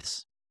planet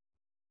Earths.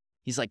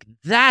 He's like,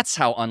 that's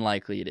how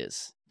unlikely it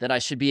is that I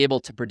should be able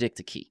to predict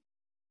a key.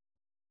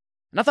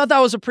 And I thought that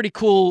was a pretty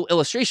cool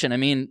illustration. I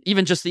mean,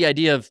 even just the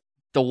idea of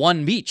the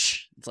one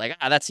beach, it's like,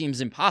 that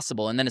seems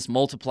impossible. And then it's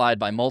multiplied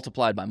by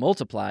multiplied by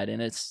multiplied.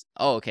 And it's,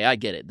 oh, okay, I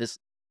get it.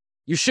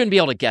 You shouldn't be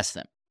able to guess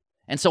them.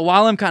 And so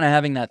while I'm kind of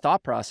having that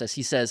thought process,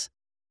 he says,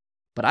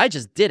 but I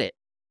just did it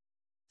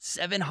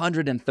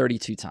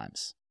 732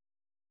 times.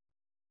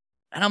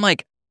 And I'm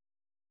like,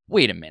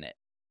 wait a minute.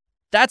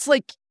 That's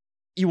like,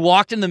 you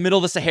walked in the middle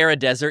of the Sahara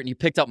Desert and you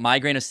picked up my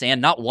grain of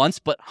sand, not once,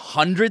 but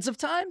hundreds of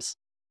times?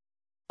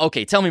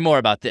 Okay, tell me more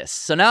about this.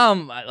 So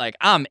now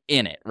I'm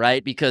in it,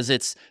 right? Because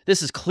this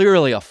is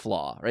clearly a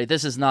flaw, right?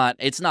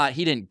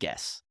 He didn't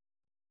guess.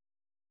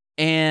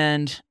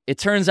 And it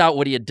turns out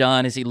what he had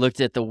done is he looked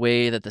at the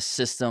way that the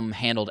system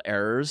handled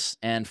errors,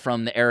 and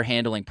from the error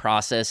handling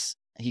process,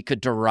 he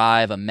could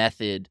derive a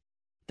method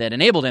that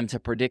enabled him to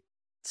predict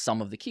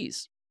some of the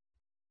keys.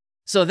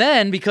 So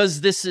then,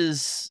 because this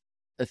is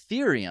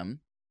Ethereum,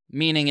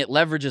 meaning it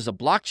leverages a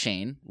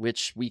blockchain,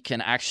 which we can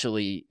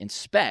actually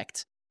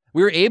inspect,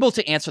 we were able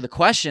to answer the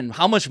question,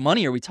 how much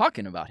money are we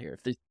talking about here?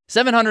 If the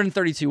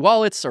 732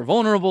 wallets are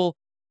vulnerable,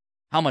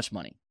 how much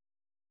money?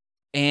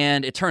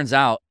 And it turns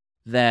out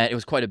that it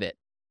was quite a bit.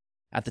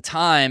 At the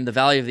time, the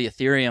value of the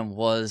Ethereum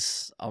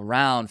was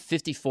around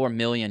 54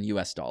 million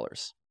US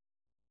dollars.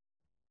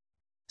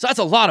 So that's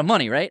a lot of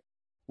money, right?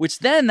 Which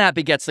then that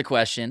begets the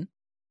question,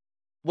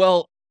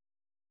 well,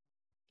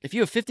 if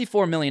you have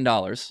 $54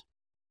 million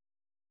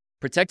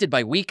protected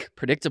by weak,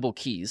 predictable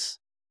keys,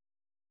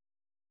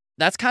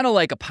 that's kind of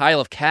like a pile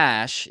of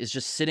cash is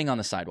just sitting on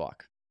the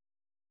sidewalk.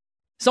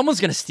 Someone's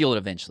going to steal it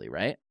eventually,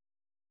 right?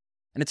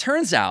 And it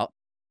turns out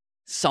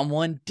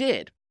someone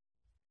did.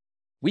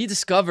 We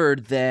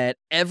discovered that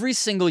every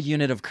single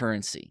unit of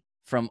currency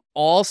from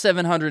all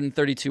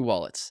 732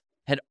 wallets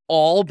had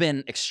all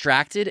been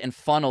extracted and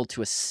funneled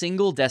to a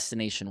single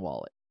destination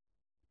wallet.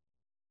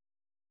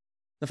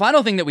 The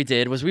final thing that we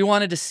did was we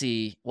wanted to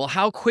see, well,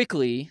 how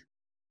quickly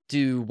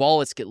do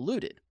wallets get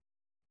looted?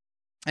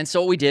 And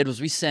so what we did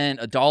was we sent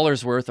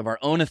 $1 worth of our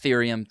own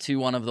Ethereum to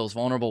one of those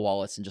vulnerable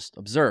wallets and just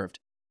observed.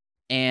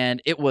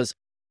 And it was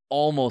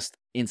almost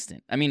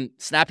instant. I mean,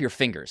 snap your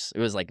fingers. It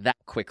was like that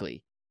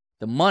quickly.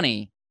 The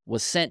money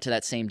was sent to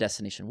that same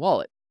destination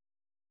wallet.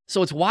 So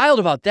what's wild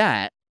about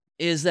that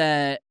is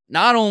that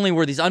not only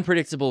were these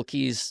unpredictable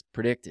keys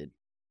predicted,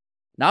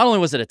 not only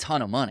was it a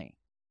ton of money,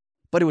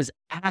 but it was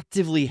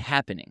actively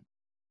happening.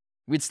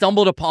 We'd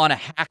stumbled upon a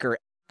hacker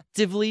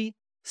actively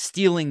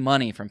stealing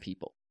money from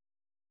people.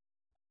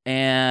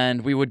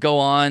 And we would go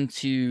on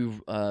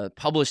to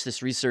publish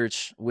this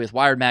research with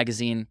Wired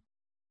Magazine.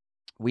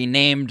 We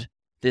named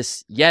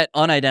this yet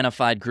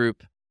unidentified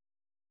group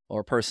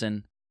or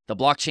person the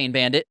Blockchain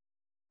Bandit.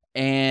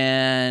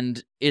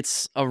 And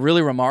it's a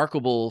really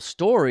remarkable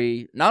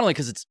story, not only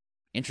because it's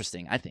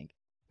interesting, I think,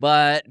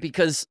 but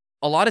because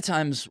a lot of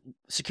times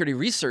security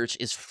research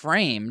is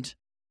framed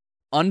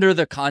under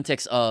the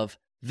context of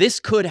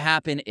this could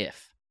happen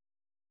if.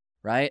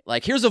 Right?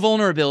 Like, here's a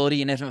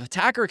vulnerability, and if an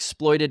attacker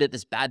exploited it,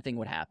 this bad thing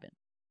would happen.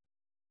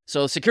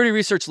 So security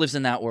research lives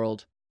in that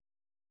world.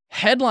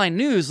 Headline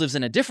news lives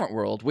in a different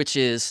world, which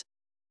is,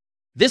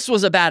 this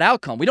was a bad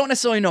outcome. We don't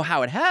necessarily know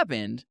how it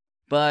happened,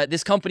 but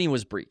this company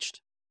was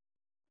breached.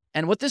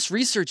 And what this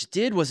research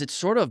did was it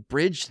sort of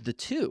bridged the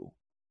two,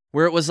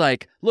 where it was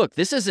like, look,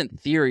 this isn't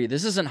theory.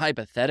 This isn't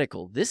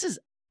hypothetical. This is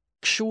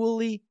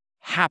actually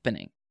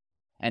happening.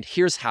 And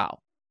here's how.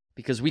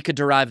 Because we could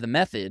derive the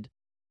method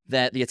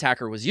that the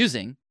attacker was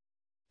using,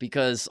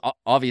 because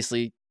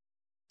obviously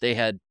they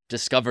had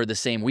discovered the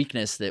same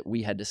weakness that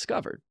we had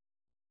discovered.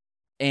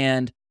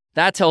 And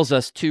that tells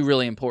us two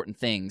really important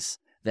things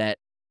that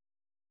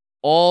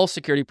all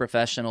security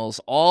professionals,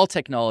 all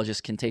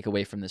technologists can take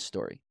away from this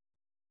story.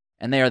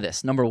 And they are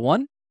this. Number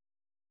one,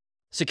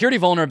 security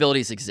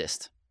vulnerabilities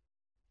exist.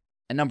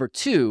 And number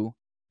two,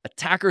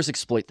 attackers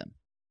exploit them.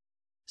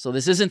 So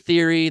this isn't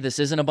theory. This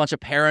isn't a bunch of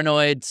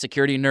paranoid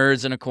security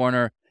nerds in a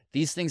corner.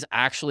 These things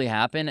actually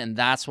happen, and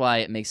that's why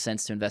it makes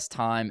sense to invest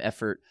time,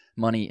 effort,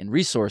 money, and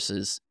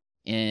resources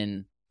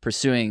in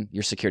pursuing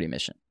your security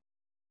mission.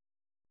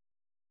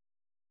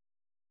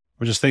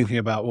 We're just thinking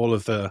about all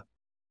of the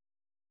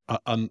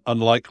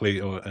unlikely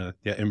or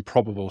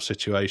improbable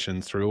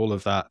situations through all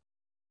of that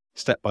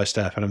step by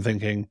step, and I'm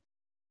thinking,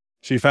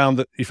 so you found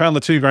the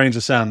 2 grains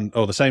of sand,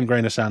 or the same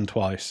grain of sand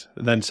twice,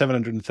 and then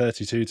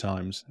 732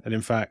 times, and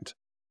in fact,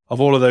 of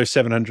all of those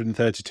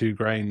 732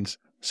 grains,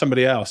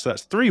 somebody else,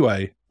 that's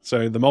 3-way.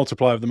 So the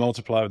multiply of the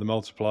multiply of the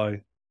multiply,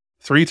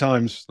 3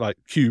 times like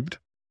cubed.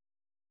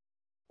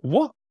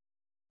 What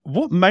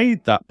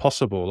made that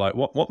possible? Like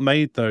what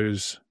made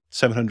those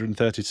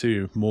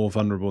 732 more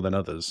vulnerable than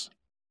others?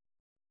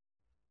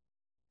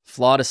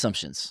 Flawed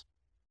assumptions.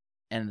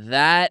 And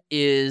that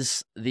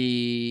is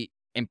the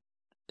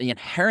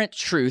inherent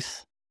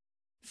truth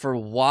for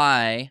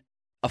why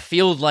a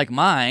field like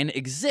mine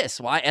exists,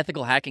 why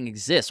ethical hacking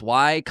exists,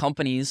 why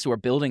companies who are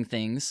building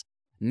things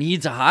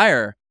need to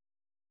hire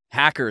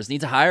hackers,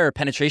 need to hire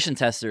penetration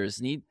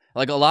testers,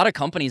 like a lot of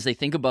companies, they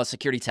think about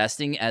security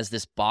testing as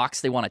this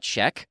box they want to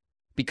check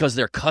because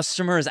their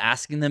customer is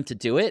asking them to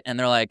do it. And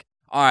they're like,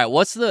 all right,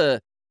 what's the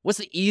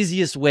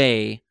easiest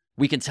way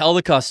we can tell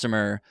the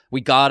customer we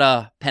got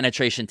a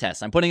penetration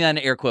test? I'm putting that in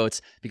air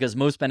quotes because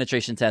most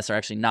penetration tests are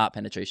actually not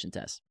penetration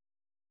tests.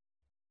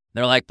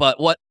 They're like, but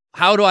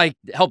how do I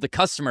help the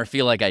customer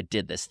feel like I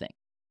did this thing?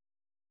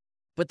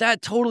 But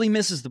that totally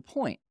misses the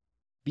point,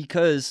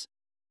 because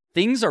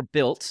things are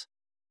built.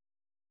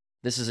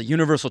 This is a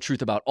universal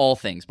truth about all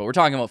things, but we're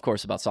talking, of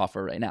course, about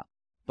software right now.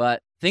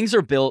 But things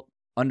are built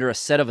under a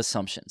set of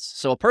assumptions.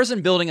 So a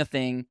person building a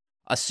thing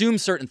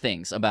assumes certain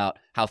things about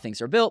how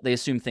things are built. They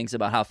assume things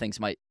about how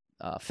things might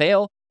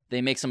fail.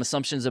 They make some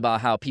assumptions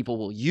about how people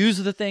will use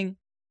the thing.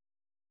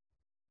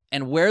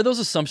 And where those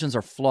assumptions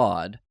are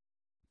flawed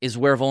is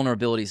where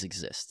vulnerabilities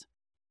exist.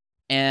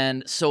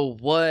 And so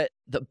what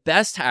the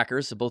best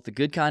hackers, so both the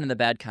good kind and the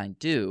bad kind,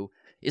 do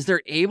is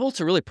they're able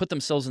to really put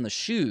themselves in the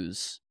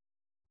shoes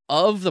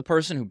of the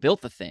person who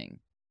built the thing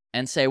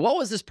and say, what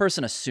was this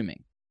person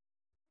assuming?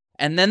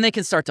 And then they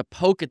can start to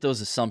poke at those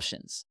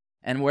assumptions.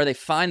 And where they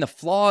find the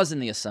flaws in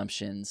the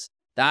assumptions,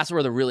 that's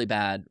where the really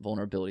bad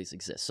vulnerabilities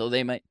exist.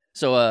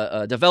 So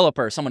a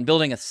developer, someone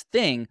building a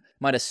thing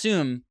might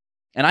assume,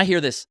 and I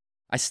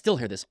still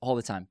hear this all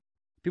the time.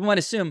 People might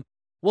assume,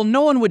 well,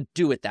 no one would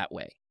do it that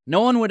way.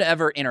 No one would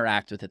ever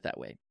interact with it that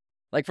way.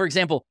 Like, for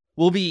example,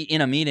 we'll be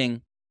in a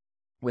meeting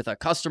with a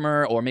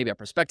customer or maybe a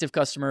prospective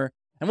customer,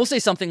 and we'll say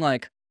something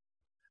like,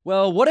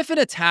 well, what if an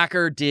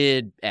attacker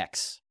did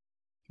X?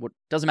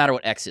 Doesn't matter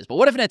what X is, but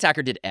what if an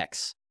attacker did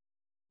X?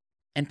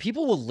 And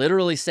people will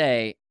literally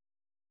say,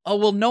 oh,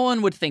 well, no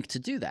one would think to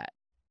do that.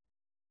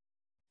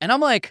 And I'm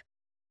like,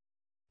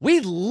 we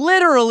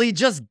literally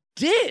just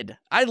did.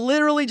 I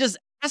literally just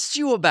asked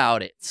you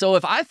about it. So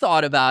if I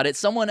thought about it,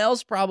 someone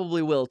else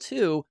probably will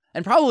too,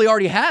 and probably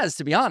already has,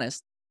 to be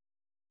honest.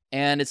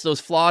 And it's those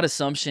flawed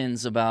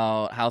assumptions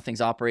about how things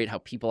operate, how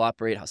people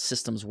operate, how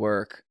systems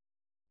work.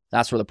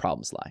 That's where the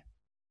problems lie.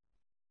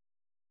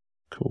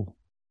 Cool.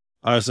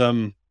 As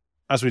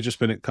we've just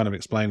been kind of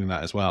explaining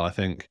that as well, I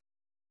think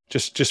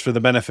just for the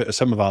benefit of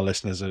some of our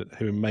listeners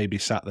who may be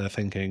sat there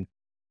thinking,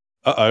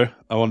 I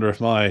wonder if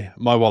my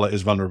wallet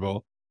is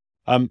vulnerable.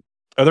 Are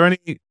there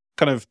any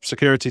kind of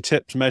security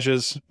tips,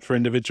 measures for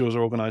individuals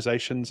or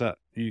organizations that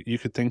you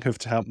could think of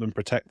to help them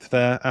protect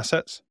their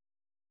assets?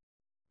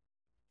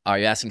 Are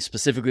you asking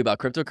specifically about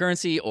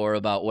cryptocurrency or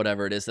about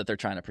whatever it is that they're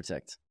trying to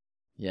protect?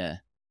 Yeah.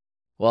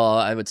 Well,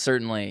 I would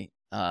certainly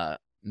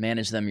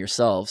manage them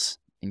yourselves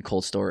in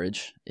cold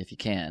storage if you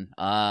can.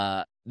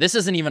 This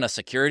isn't even a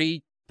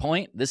security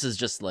point. This is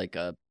just like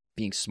a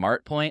being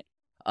smart point.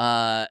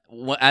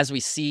 As we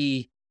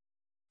see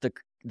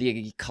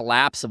the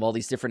collapse of all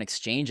these different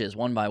exchanges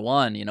one by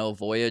one,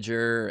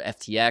 Voyager,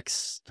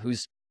 FTX,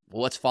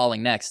 what's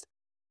falling next?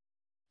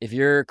 If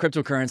your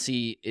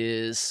cryptocurrency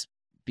is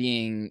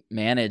being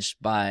managed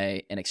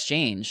by an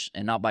exchange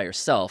and not by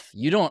yourself,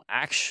 you don't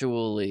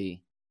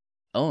actually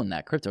own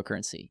that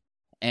cryptocurrency.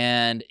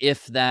 And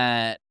if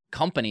that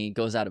company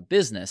goes out of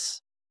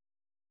business,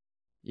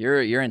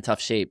 you're in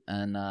tough shape.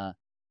 And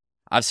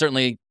I've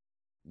certainly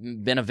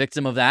been a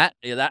victim of that.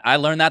 I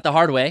learned that the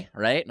hard way,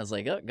 right? And I was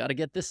like, got to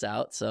get this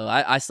out. So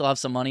I still have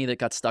some money that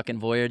got stuck in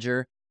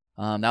Voyager.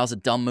 That was a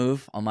dumb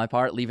move on my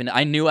part, leaving it.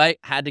 I knew I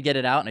had to get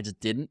it out, and I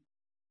just didn't.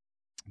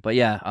 But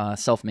yeah,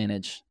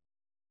 self-manage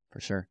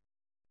for sure.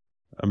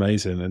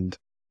 Amazing. And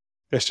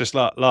it's just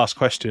last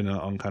question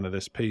on kind of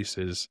this piece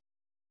is,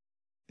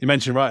 you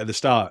mentioned right at the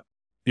start,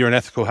 you're an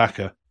ethical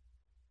hacker.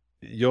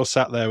 You're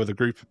sat there with a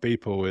group of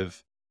people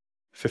with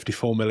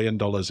 $54 million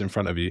in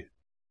front of you.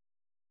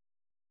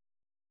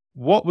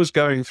 What was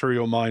going through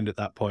your mind at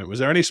that point? Was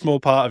there any small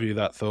part of you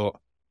that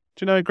thought,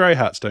 do you know, grey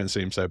hats don't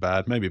seem so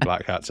bad, maybe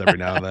black hats every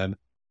now and then?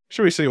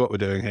 Should we see what we're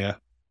doing here?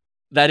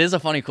 That is a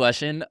funny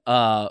question,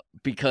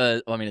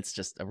 because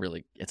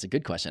it's a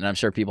good question, and I'm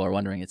sure people are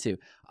wondering it too.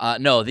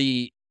 No,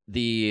 the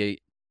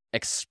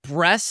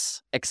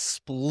explicit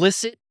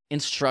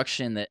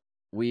instruction that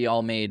we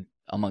all made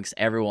amongst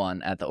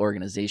everyone at the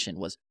organization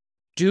was,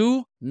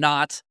 do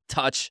not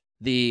touch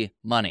the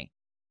money.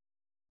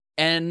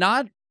 And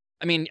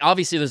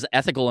obviously there's an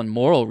ethical and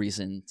moral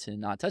reason to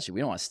not touch it. We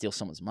don't want to steal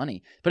someone's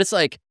money. But it's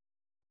like,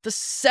 the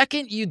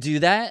second you do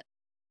that,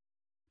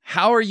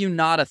 how are you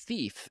not a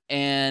thief?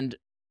 And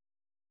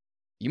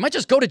you might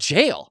just go to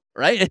jail,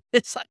 right?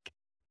 It's like,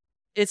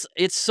 it's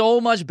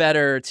so much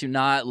better to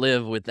not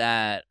live with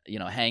that,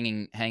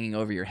 hanging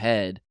over your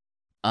head.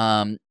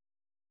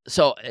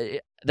 So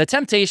the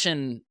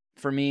temptation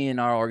for me in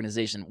our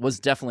organization was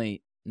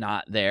definitely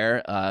not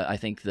there. I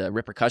think the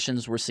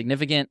repercussions were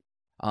significant.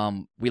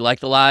 We like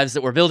the lives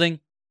that we're building,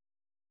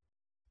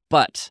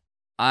 but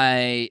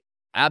I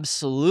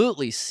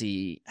absolutely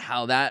see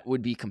how that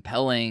would be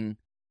compelling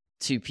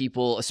to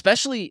people,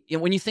 especially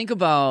when you think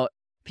about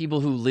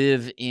people who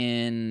live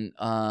in,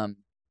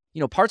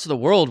 parts of the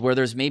world where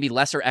there's maybe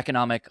lesser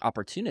economic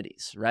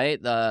opportunities, right?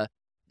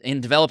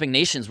 In developing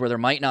nations where there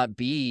might not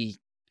be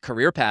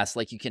career paths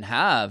like you can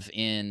have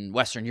in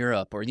Western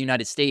Europe or the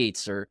United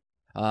States or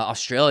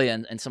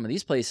Australia and some of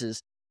these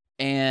places.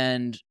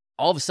 And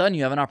all of a sudden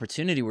you have an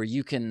opportunity where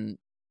you can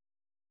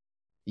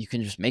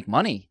just make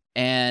money.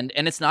 And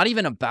that's not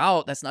even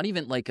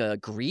like a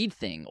greed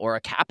thing or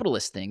a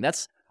capitalist thing.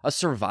 That's a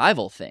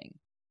survival thing.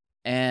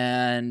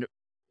 And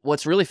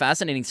what's really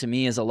fascinating to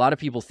me is a lot of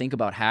people think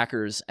about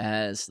hackers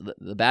as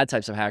the bad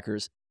types of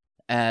hackers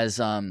as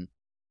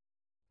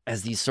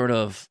these sort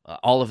of,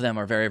 all of them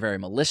are very, very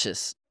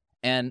malicious.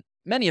 And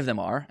many of them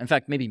are. In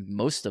fact, maybe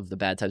most of the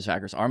bad types of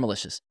hackers are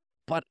malicious.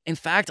 But in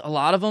fact, a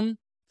lot of them,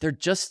 they're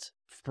just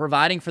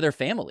providing for their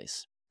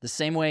families the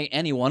same way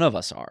any one of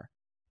us are.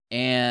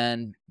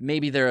 And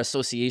maybe their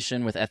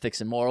association with ethics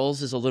and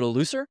morals is a little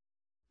looser,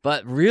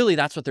 but really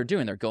that's what they're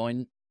doing. They're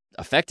going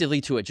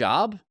effectively to a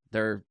job.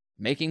 They're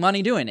making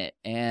money doing it.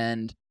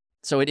 And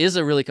so it is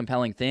a really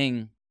compelling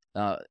thing.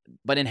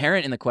 But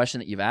inherent in the question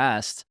that you've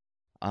asked,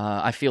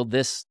 I field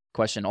this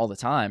question all the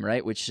time,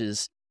 right? Which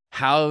is,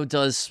 how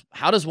does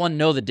one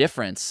know the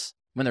difference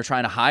when they're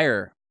trying to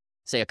hire,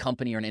 say, a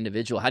company or an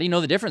individual? How do you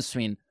know the difference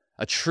between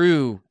a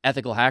true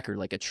ethical hacker,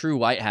 like a true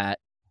white hat,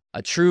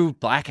 a true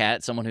black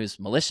hat, someone who's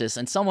malicious,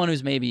 and someone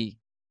who's maybe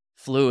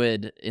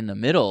fluid in the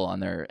middle on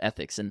their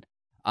ethics? And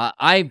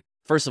I,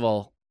 first of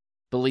all,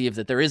 believe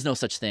that there is no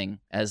such thing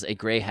as a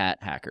gray hat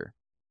hacker,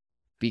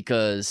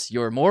 because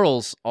your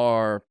morals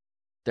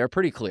they're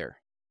pretty clear.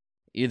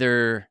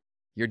 Either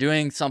you're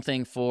doing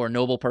something for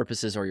noble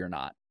purposes or you're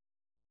not.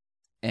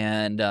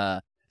 And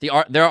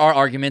there are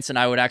arguments, and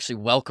I would actually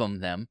welcome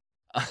them,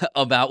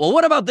 about, well,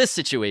 what about this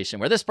situation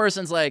where this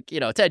person's like,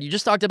 Ted, you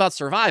just talked about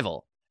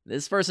survival.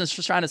 This person's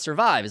just trying to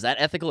survive. Is that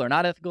ethical or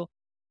not ethical?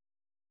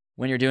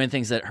 When you're doing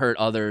things that hurt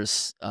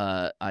others,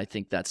 I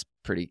think that's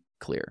pretty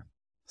clear.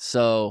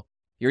 So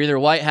you're either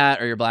white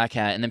hat or you're black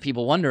hat. And then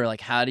people wonder,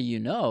 like, how do you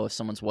know if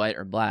someone's white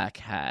or black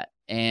hat?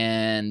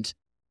 And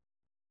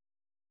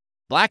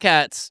black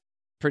hats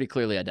pretty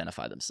clearly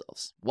identify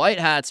themselves. White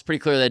hats pretty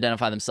clearly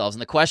identify themselves.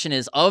 And the question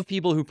is, of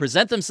people who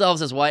present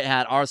themselves as white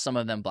hat, are some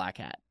of them black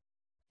hat?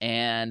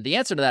 And the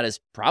answer to that is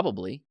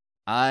probably.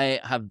 I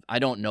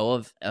don't know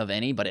of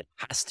any, but it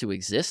has to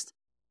exist.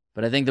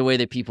 But I think the way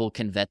that people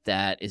can vet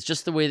that is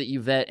just the way that you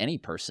vet any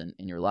person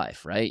in your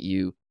life, right?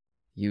 You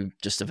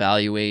just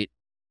evaluate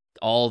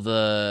all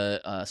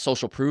the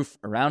social proof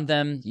around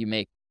them. You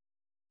make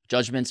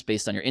judgments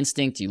based on your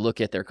instinct. You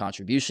look at their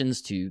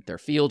contributions to their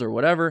field or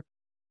whatever,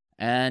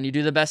 and you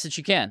do the best that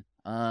you can.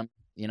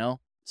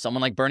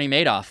 Someone like Bernie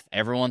Madoff,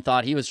 everyone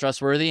thought he was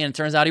trustworthy, and it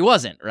turns out he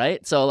wasn't,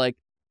 right? So, like,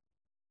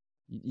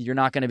 you're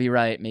not going to be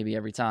right maybe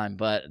every time.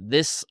 But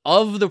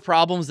of the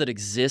problems that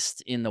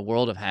exist in the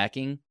world of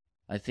hacking,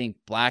 I think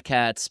black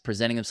hats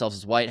presenting themselves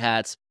as white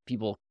hats,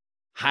 people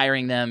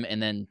hiring them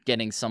and then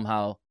getting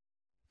somehow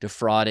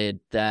defrauded,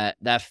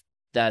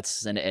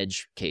 that's an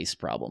edge case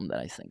problem that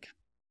I think.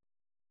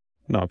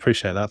 No, I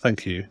appreciate that.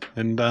 Thank you.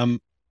 And I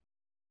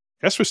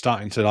guess we're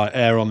starting to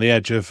err on the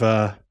edge of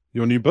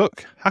your new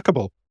book,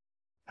 Hackable: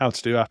 How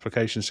to Do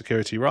Application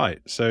Security Right.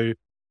 So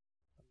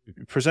you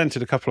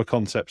presented a couple of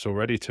concepts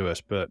already to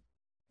us, but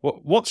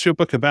what's your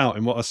book about,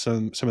 and what are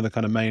some of the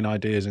kind of main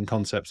ideas and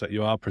concepts that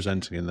you are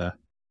presenting in there?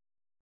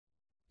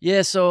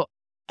 Yeah, so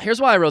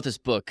here's why I wrote this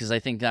book, because I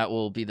think that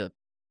will be the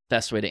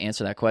best way to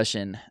answer that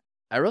question.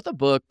 I wrote the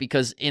book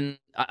because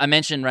I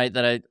mentioned, right,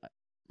 that I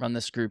run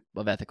this group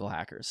of ethical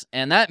hackers.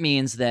 And that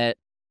means that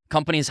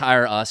companies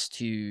hire us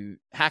to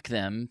hack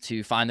them,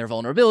 to find their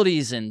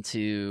vulnerabilities, and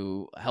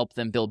to help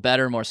them build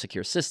better, more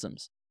secure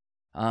systems.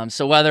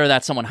 So whether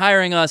that's someone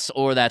hiring us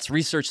or that's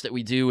research that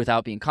we do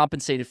without being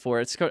compensated for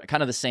it, it's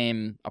kind of the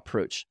same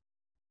approach.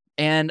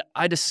 And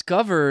I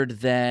discovered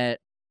that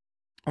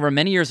over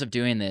many years of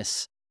doing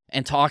this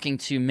and talking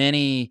to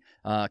many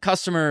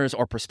customers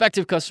or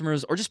prospective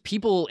customers or just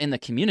people in the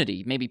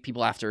community, maybe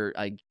people after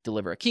I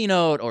deliver a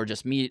keynote or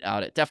just meet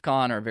out at DEF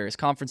CON or various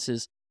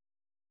conferences,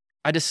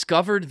 I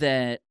discovered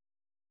that,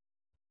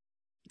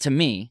 to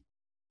me,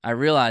 I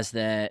realized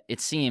that it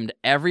seemed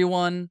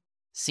everyone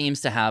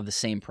seems to have the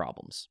same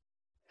problems.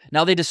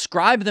 Now, they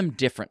describe them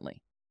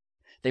differently.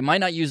 They might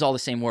not use all the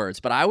same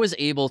words, but I was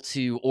able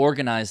to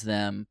organize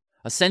them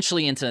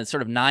essentially into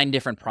sort of 9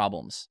 different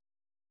problems.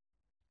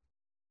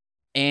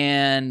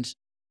 And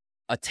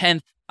a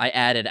 10th I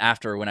added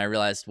after when I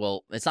realized,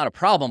 well, it's not a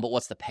problem, but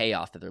what's the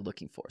payoff that they're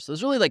looking for? So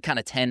there's really like kind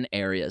of 10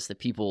 areas that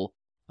people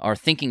are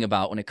thinking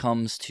about when it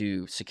comes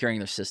to securing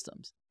their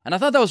systems. And I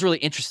thought that was really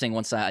interesting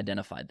once I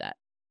identified that.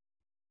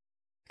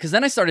 Because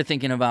then I started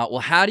thinking about,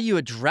 well, how do you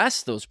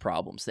address those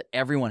problems that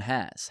everyone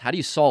has? How do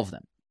you solve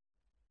them?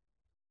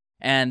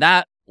 And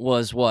that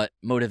was what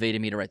motivated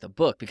me to write the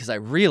book, because I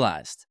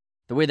realized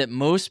the way that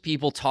most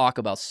people talk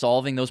about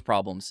solving those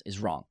problems is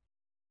wrong.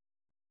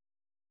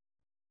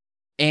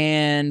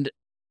 And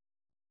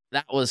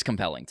that was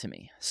compelling to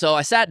me. So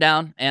I sat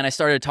down and I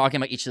started talking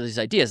about each of these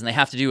ideas, and they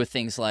have to do with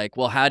things like,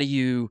 well, how do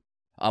you,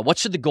 what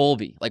should the goal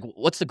be? Like,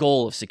 what's the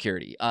goal of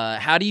security?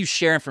 How do you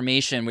share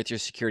information with your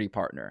security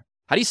partner?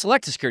 How do you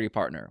select a security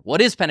partner?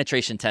 What is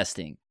penetration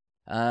testing?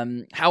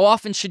 How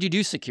often should you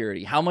do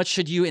security? How much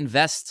should you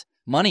invest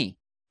money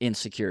in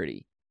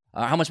security?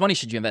 How much money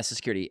should you invest in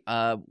security?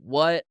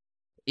 What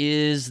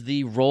is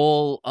the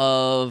role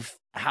of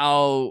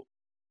how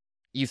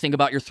you think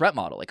about your threat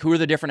model? Like, who are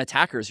the different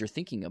attackers you're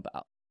thinking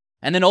about?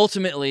 And then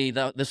ultimately,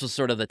 this was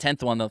sort of the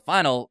 10th one, the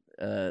final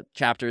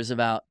chapter is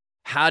about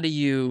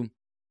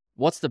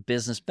what's the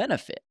business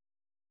benefit?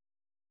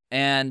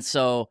 And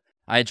so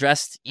I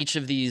addressed each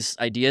of these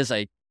ideas.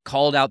 I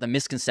called out the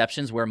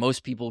misconceptions where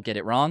most people get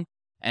it wrong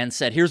and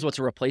said, here's what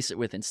to replace it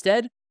with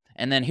instead.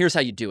 And then here's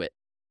how you do it.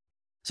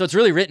 So it's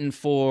really written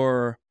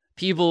for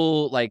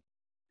people like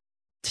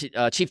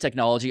chief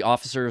technology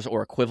officers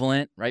or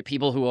equivalent, right?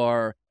 People who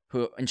are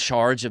in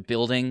charge of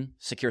building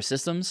secure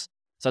systems.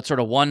 So that's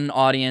sort of one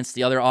audience.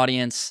 The other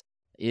audience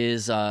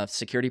is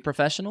security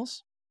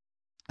professionals.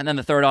 And then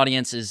the third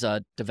audience is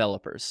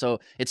developers. So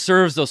it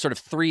serves those sort of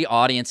 3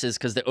 audiences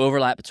because the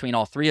overlap between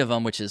all 3 of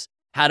them, which is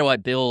how do I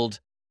build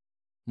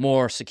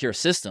more secure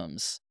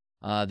systems?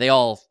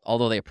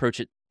 Although they approach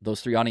it,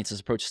 those 3 audiences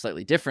approach it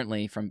slightly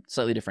differently from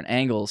slightly different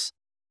angles,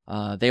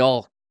 they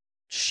all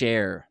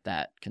share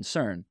that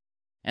concern.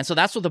 And so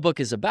that's what the book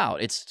is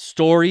about. It's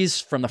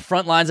stories from the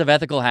front lines of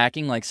ethical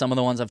hacking, like some of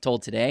the ones I've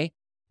told today.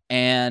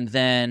 And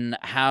then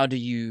how do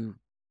you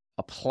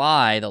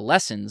apply the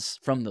lessons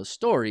from those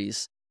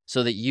stories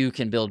so that you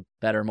can build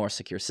better, more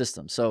secure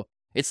systems? So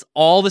it's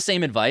all the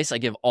same advice I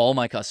give all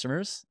my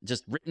customers,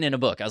 just written in a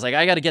book. I was like,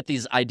 I got to get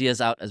these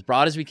ideas out as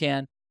broad as we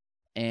can.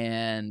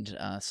 And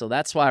so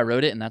that's why I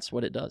wrote it, and that's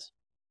what it does.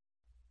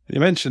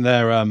 You mentioned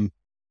there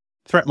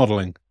threat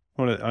modeling.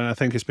 And I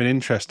think it's been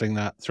interesting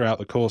that throughout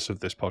the course of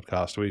this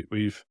podcast,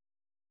 we've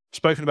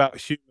spoken about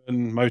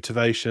human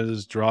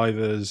motivations,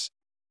 drivers.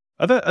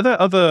 Are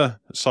there other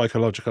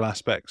psychological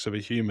aspects of a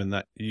human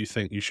that you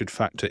think you should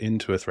factor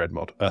into a threat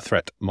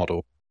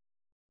model?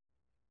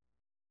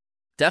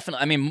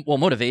 Definitely. I mean, well,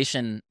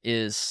 motivation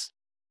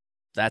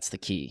that's the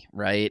key,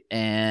 right?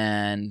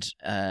 And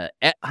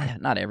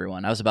not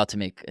everyone. I was about to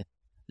make a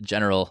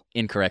general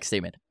incorrect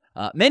statement.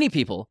 Many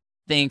people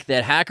think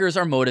that hackers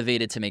are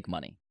motivated to make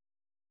money.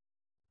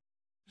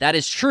 That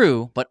is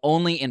true, but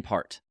only in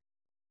part.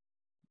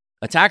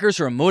 Attackers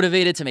who are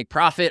motivated to make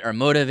profit are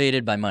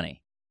motivated by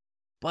money.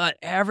 But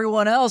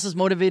everyone else is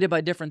motivated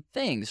by different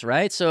things,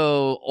 right?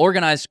 So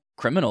organized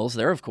criminals,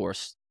 they're of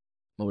course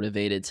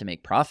motivated to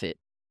make profit.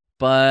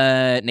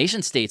 But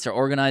nation states are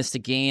organized to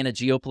gain a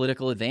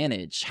geopolitical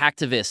advantage.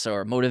 Hacktivists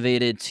are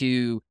motivated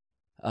to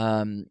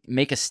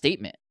make a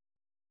statement.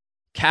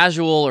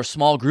 Casual or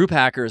small group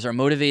hackers are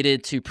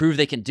motivated to prove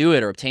they can do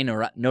it or obtain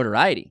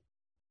notoriety.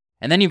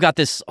 And then you've got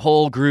this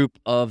whole group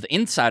of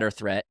insider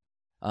threat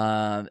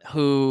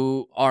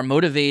who are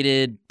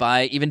motivated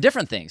by even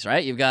different things,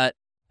 right? You've got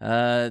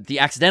the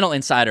accidental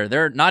insider.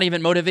 They're not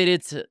even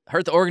motivated to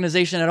hurt the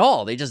organization at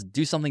all. They just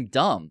do something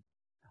dumb.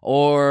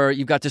 Or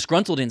you've got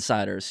disgruntled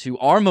insiders who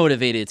are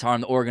motivated to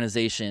harm the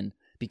organization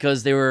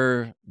because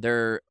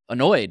they're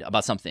annoyed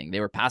about something. They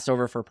were passed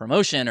over for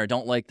promotion or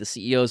don't like the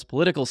CEO's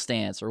political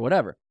stance or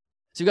whatever.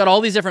 So you've got all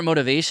these different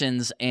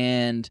motivations,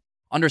 and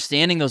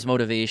understanding those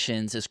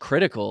motivations is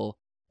critical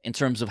in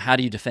terms of how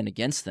do you defend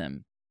against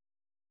them.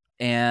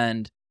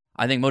 And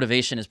I think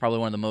motivation is probably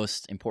one of the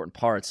most important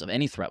parts of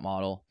any threat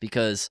model,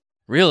 because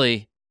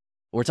really,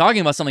 we're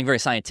talking about something very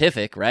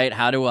scientific, right?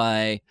 How do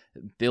I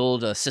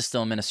build a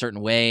system in a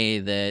certain way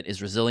that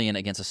is resilient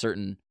against a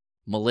certain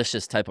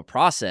malicious type of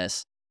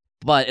process?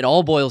 But it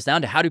all boils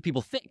down to, how do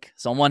people think?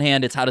 So on one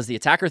hand, it's how does the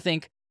attacker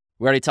think?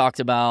 We already talked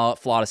about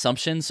flawed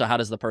assumptions. So how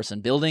does the person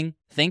building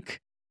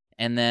think?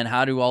 And then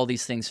how do all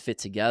these things fit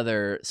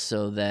together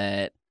so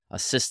that a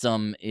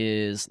system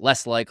is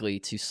less likely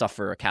to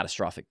suffer a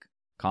catastrophic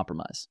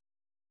compromise?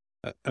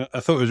 I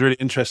thought it was really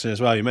interesting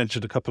as well. You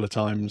mentioned a couple of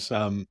times,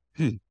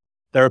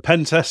 there are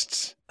pen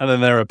tests and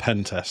then there are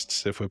pen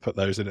tests, if we put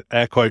those in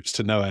air quotes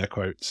to no air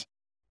quotes.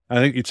 I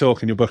think you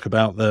talk in your book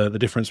about the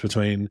difference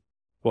between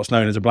what's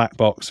known as a black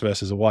box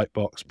versus a white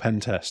box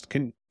pen test.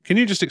 Can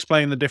you just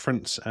explain the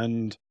difference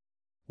and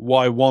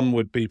why one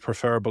would be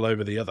preferable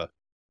over the other?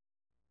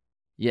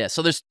 Yeah,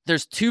 so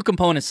there's two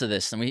components to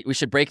this, and we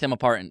should break them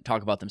apart and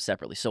talk about them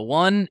separately. So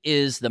one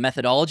is the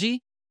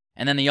methodology,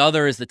 and then the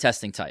other is the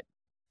testing type.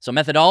 So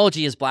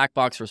methodology is black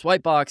box versus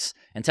white box,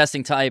 and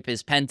testing type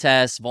is pen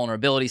test,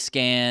 vulnerability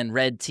scan,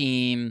 red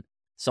team,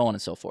 so on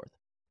and so forth.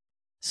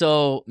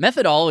 So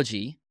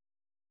methodology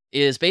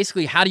is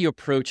basically, how do you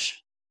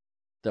approach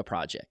the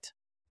project?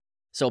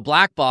 So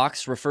black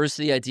box refers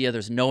to the idea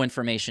there's no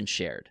information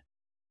shared.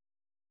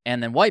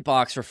 And then white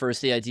box refers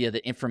to the idea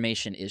that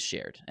information is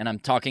shared. And I'm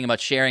talking about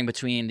sharing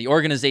between the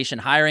organization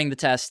hiring the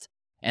test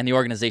and the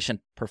organization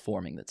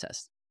performing the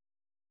test.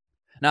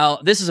 Now,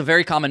 this is a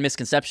very common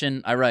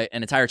misconception. I write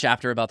an entire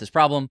chapter about this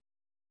problem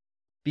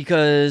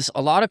because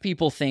a lot of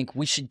people think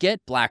we should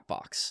get black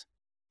box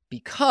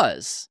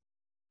because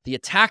the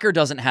attacker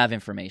doesn't have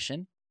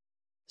information.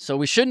 So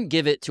we shouldn't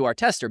give it to our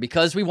tester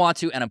because we want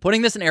to, and I'm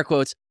putting this in air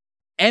quotes,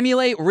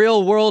 emulate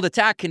real-world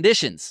attack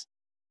conditions.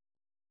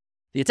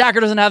 The attacker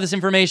doesn't have this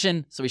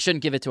information, so we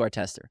shouldn't give it to our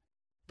tester.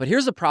 But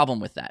here's the problem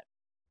with that.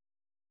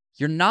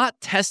 You're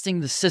not testing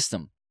the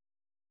system.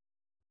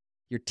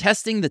 You're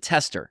testing the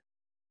tester.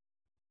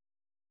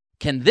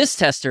 Can this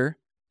tester,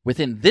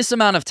 within this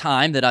amount of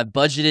time that I've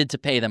budgeted to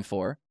pay them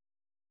for,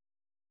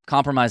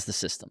 compromise the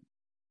system?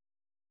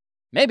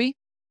 Maybe.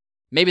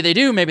 Maybe they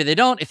do, maybe they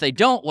don't. If they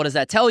don't, what does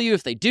that tell you?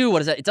 If they do, what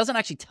does that? It doesn't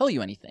actually tell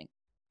you anything.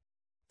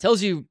 It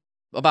tells you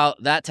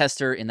about that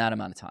tester in that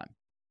amount of time.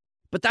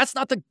 But that's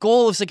not the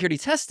goal of security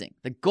testing.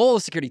 The goal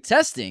of security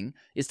testing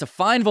is to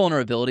find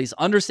vulnerabilities,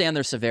 understand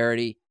their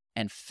severity,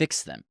 and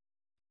fix them.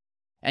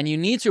 And you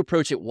need to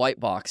approach it white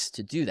box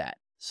to do that.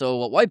 So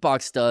what white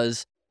box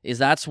does is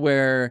that's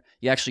where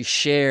you actually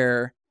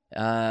share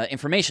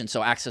information.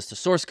 So access to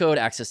source code,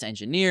 access to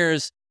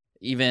engineers,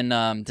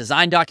 even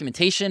design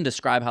documentation,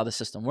 describe how the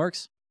system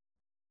works.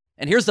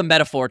 And here's the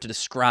metaphor to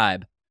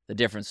describe the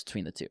difference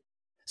between the two.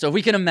 So if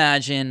we can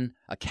imagine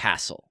a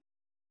castle,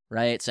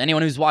 right? So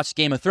anyone who's watched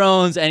Game of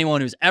Thrones,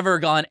 anyone who's ever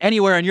gone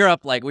anywhere in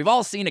Europe, like we've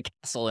all seen a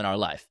castle in our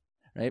life,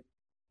 right?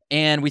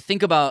 And we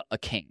think about a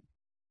king.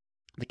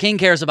 The king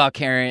cares about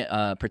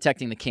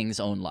protecting the king's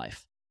own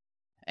life.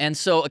 And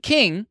so a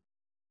king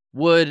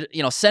would,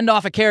 send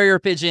off a carrier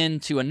pigeon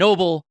to a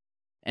noble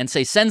and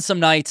say, send some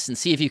knights and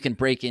see if you can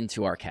break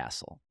into our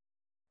castle.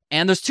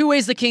 And there's two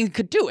ways the king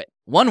could do it.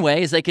 One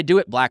way is they could do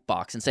it black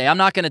box and say, I'm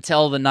not going to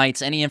tell the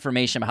knights any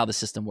information about how the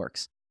system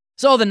works.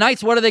 So the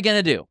knights, what are they going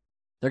to do?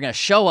 They're going to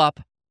show up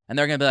and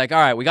they're going to be like, all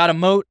right, we got a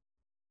moat.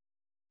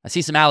 I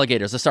see some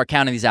alligators. Let's start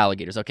counting these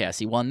alligators. Okay, I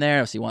see one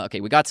there. I see one.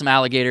 Okay, we got some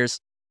alligators.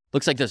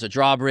 Looks like there's a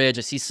drawbridge.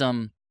 I see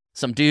some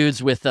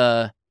dudes with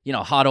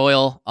hot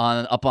oil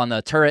up on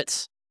the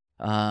turrets.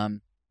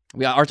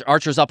 We got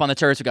archers up on the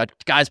turrets. We got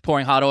guys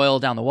pouring hot oil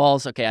down the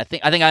walls. Okay, I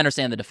think I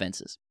understand the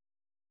defenses.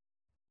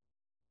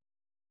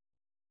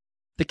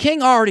 The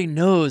king already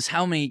knows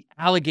how many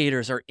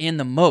alligators are in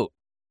the moat.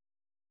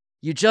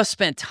 You just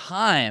spent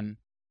time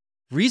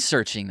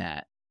researching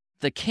that.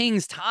 The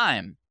king's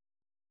time,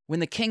 when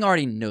the king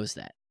already knows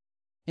that.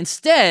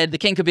 Instead, the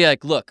king could be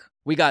like, look,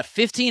 we got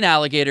 15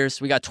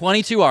 alligators. We got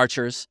 22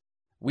 archers.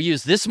 We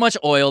use this much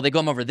oil. They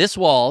go over this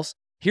walls.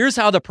 Here's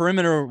how the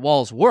perimeter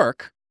walls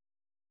work.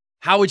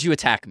 How would you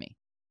attack me?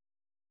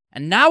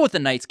 And now what the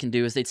knights can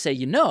do is they'd say,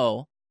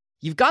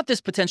 you've got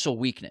this potential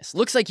weakness.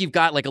 Looks like you've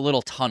got like a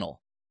little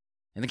tunnel.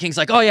 And the king's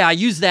like, oh yeah, I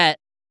use that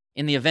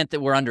in the event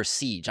that we're under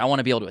siege. I want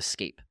to be able to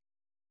escape.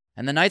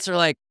 And the knights are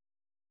like,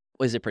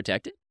 is it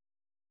protected?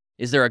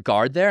 Is there a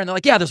guard there? And they're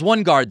like, yeah, there's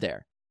one guard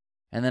there.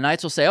 And the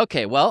knights will say,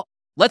 okay, well,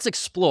 let's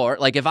explore.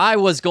 Like if I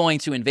was going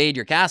to invade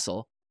your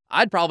castle,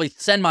 I'd probably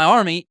send my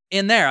army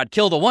in there. I'd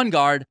kill the one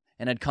guard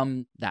and I'd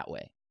come that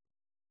way.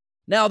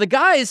 Now, the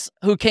guys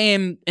who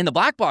came in the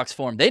black box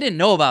form, they didn't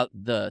know about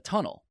the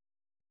tunnel.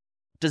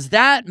 Does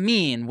that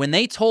mean when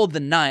they told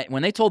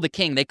the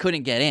king they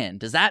couldn't get in,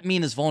 does that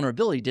mean this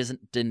vulnerability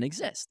didn't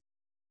exist?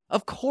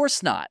 Of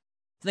course not.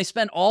 They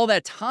spent all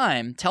that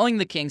time telling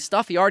the king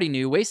stuff he already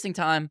knew, wasting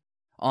time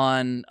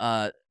on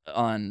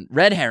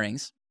red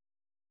herrings,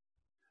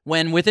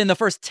 when within the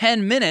first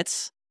 10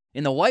 minutes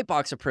in the white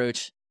box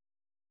approach,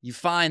 you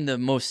find the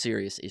most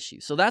serious issue.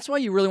 So that's why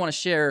you really want to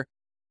share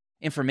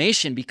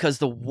information, because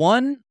the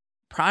one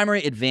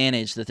primary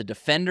advantage that the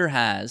defender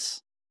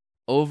has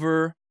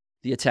over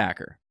the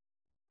attacker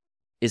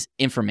is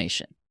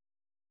information.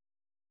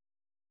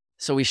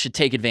 So we should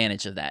take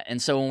advantage of that.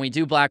 And so when we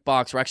do black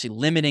box, we're actually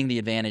limiting the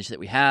advantage that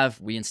we have.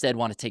 We instead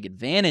want to take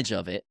advantage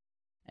of it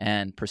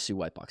and pursue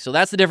white box. So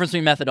that's the difference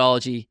between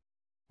methodology.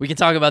 We can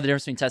talk about the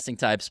difference between testing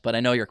types, but I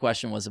know your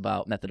question was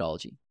about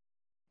methodology.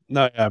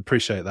 No, I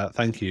appreciate that.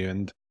 Thank you.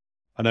 And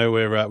I know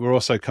we're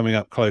also coming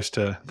up close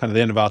to kind of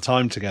the end of our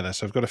time together.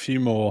 So I've got a few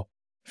more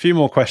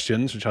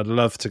questions, which I'd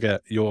love to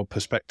get your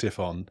perspective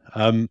on.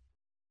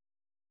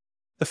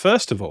 The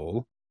first of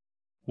all,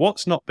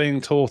 what's not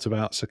being taught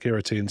about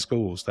security in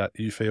schools that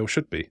you feel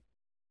should be?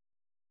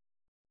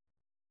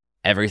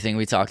 Everything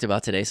we talked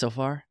about today so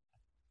far.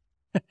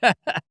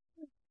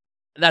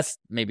 That's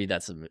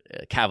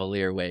a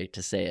cavalier way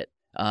to say it.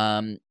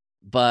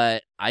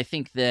 But I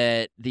think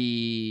that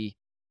the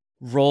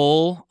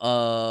role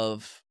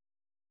of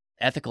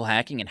ethical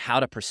hacking and how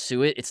to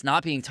pursue it, it's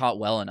not being taught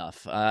well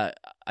enough.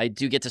 I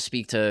do get to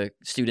speak to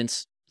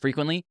students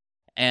frequently,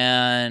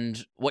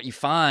 and what you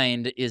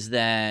find is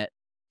that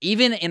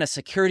even in a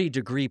security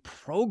degree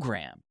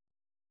program,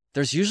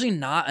 there's usually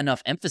not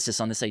enough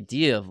emphasis on this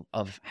idea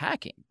of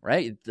hacking,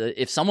 right?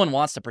 If someone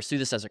wants to pursue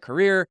this as a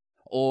career,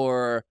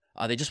 or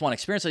they just want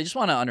experience, they just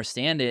want to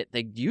understand it,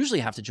 they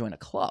usually have to join a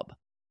club.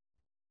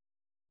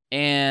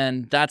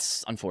 And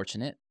that's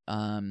unfortunate.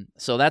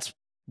 So that's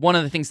one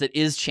of the things that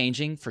is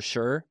changing for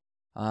sure,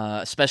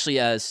 especially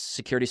as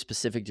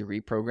security-specific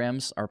degree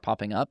programs are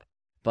popping up.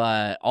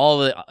 But all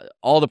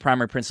the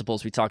primary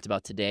principles we talked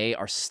about today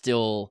are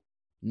still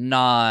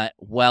not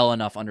well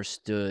enough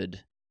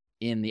understood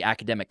in the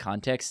academic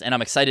context. And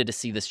I'm excited to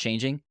see this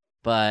changing,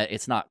 but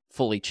it's not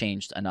fully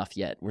changed enough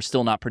yet. We're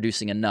still not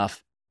producing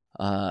enough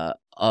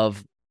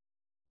of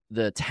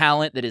the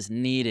talent that is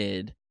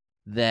needed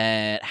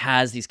that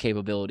has these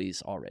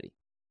capabilities already.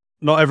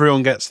 Not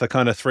everyone gets the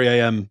kind of 3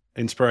 a.m.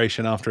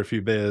 inspiration after a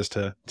few beers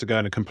to go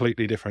in a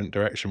completely different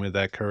direction with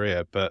their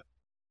career. But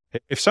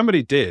if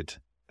somebody did,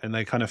 and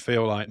they kind of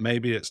feel like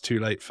maybe it's too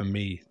late for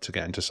me to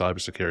get into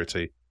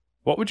cybersecurity,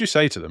 what would you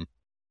say to them?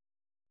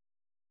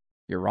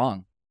 You're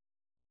wrong.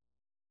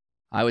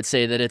 I would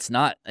say that it's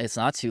not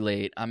too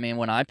late. I mean,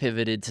 when I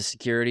pivoted to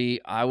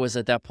security, I was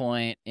at that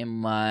point in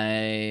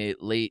my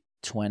late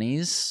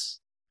 20s,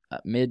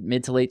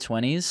 mid to late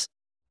 20s.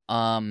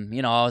 I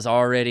was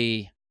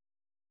already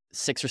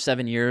 6 or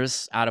 7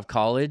 years out of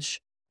college,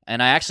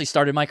 and I actually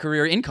started my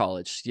career in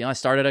college. I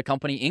started a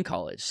company in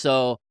college.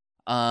 So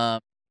I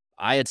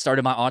had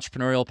started my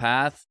entrepreneurial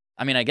path.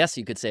 I mean, I guess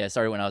you could say I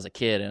started when I was a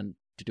kid and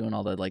doing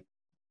all the like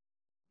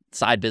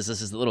side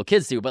businesses that little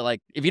kids do. But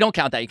like, if you don't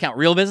count that, you count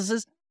real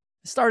businesses.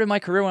 I started my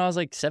career when I was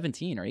like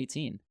 17 or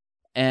 18.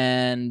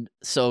 And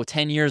so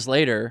 10 years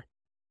later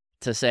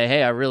to say,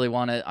 hey, I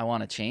want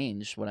to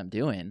change what I'm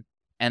doing.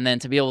 And then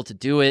to be able to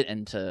do it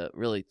and to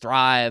really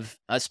thrive,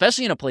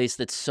 especially in a place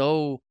that's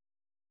so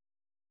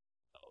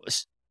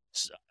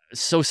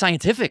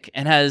scientific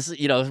and has,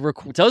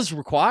 does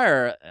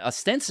require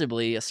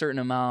ostensibly a certain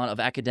amount of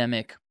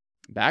academic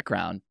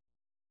background.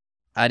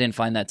 I didn't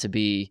find that to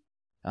be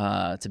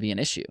an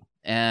issue.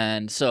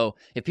 And so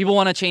if people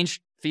want to change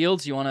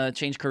fields, you want to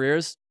change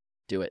careers,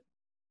 do it.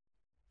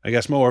 I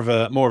guess more of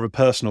a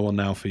personal one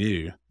now for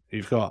you.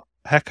 You've got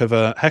heck of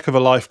a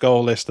life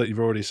goal list that you've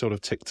already sort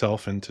of ticked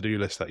off, and to-do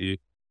list that you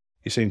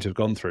seem to have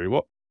gone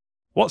through.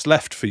 What's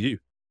left for you?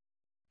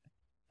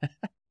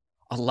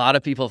 A lot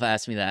of people have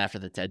asked me that after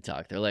the TED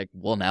Talk. They're like,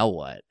 well, now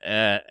what?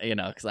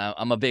 Because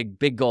I'm a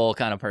big goal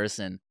kind of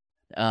person.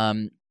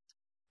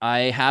 I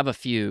have a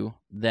few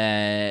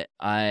that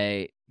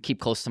I keep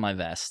close to my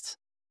vest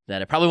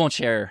that I probably won't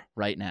share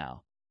right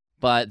now.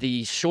 But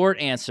the short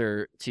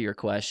answer to your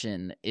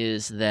question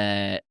is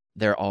that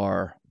there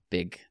are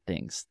big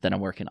things that I'm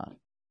working on.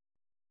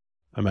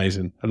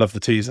 Amazing. I love the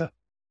teaser.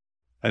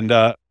 And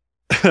I'm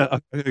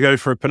going to go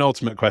for a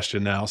penultimate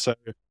question now. So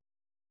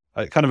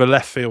kind of a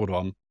left field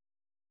one.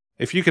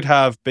 If you could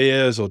have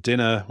beers or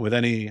dinner with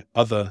any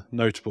other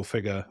notable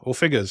figure or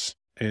figures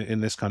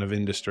in this kind of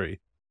industry,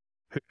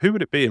 who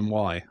would it be and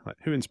why? Like,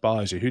 who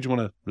inspires you? Who do you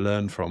want to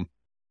learn from?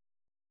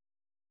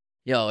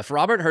 Yo, if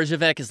Robert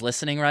Herjavec is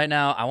listening right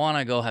now, I want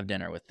to go have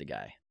dinner with the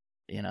guy.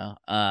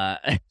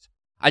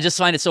 I just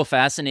find it so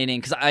fascinating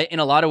because in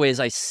a lot of ways,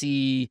 I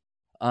see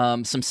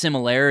some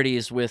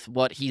similarities with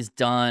what he's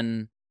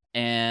done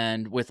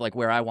and with like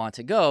where I want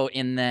to go.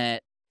 In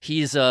that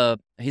he's an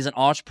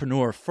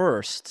entrepreneur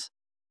first,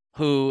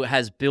 who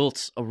has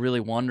built a really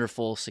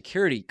wonderful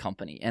security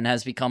company and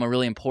has become a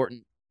really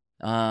important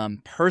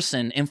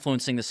person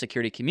influencing the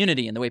security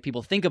community and the way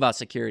people think about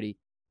security.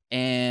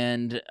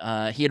 And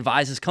he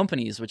advises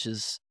companies, which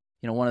is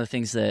one of the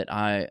things that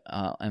I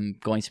am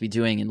going to be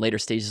doing in later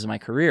stages of my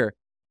career.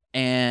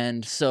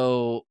 And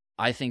so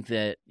I think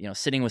that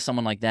sitting with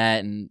someone like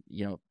that, and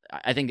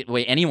I think the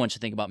way anyone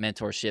should think about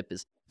mentorship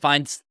is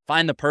find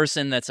the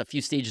person that's a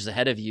few stages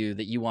ahead of you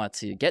that you want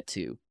to get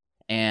to,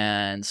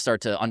 and start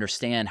to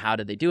understand how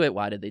did they do it,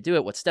 why did they do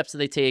it, what steps did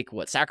they take,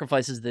 what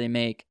sacrifices did they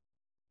make.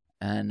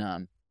 And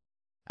I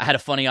had a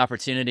funny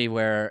opportunity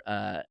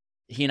where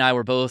he and I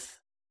were both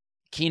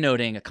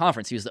keynoting a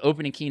conference. He was the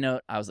opening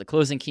keynote, I was the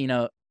closing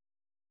keynote,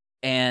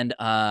 and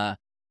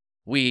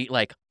we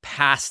like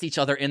passed each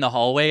other in the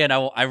hallway, and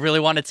I really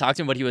wanted to talk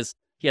to him, but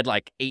he had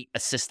like 8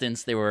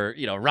 assistants. They were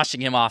rushing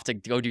him off to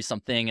go do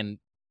something, and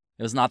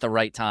it was not the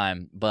right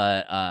time.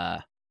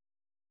 But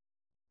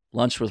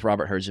lunch with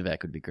Robert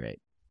Herjavec would be great.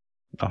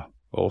 Oh,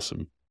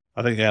 awesome.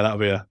 I think that would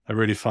be a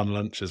really fun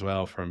lunch as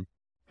well, from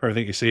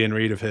everything you see and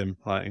read of him.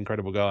 Like,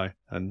 incredible guy.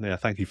 And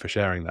thank you for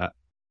sharing that.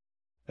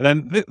 And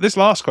then this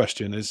last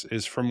question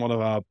is from one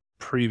of our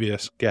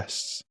previous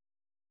guests.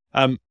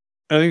 I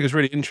think it's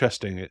really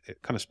interesting.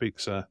 It kind of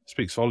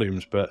speaks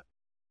volumes, but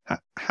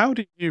how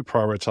do you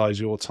prioritize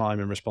your time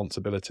and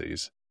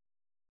responsibilities?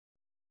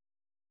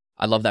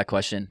 I love that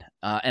question.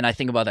 And I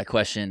think about that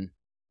question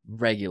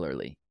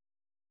regularly.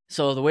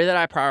 So the way that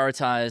I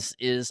prioritize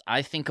is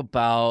I think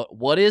about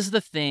what is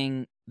the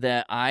thing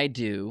that I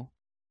do,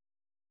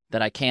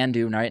 that I can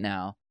do right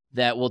now,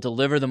 that will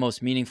deliver the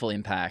most meaningful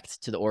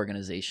impact to the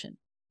organization.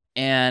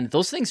 And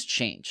those things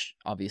change,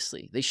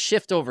 obviously. They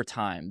shift over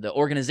time. The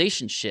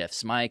organization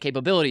shifts, my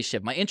capabilities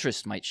shift, my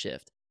interests might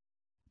shift.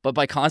 But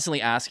by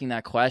constantly asking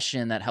that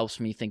question, that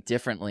helps me think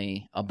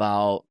differently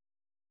about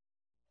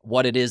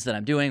what it is that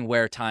I'm doing,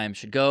 where time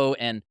should go,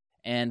 and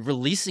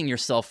releasing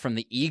yourself from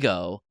the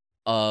ego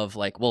of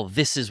like, well,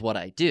 this is what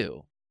I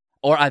do,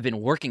 or I've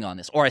been working on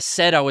this, or I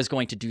said I was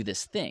going to do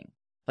this thing.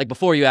 Like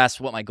before, you asked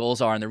what my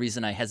goals are, and the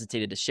reason I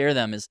hesitated to share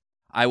them is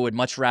I would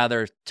much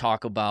rather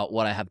talk about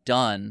what I have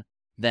done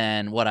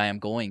than what I am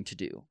going to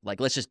do. Like,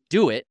 let's just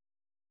do it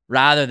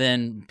rather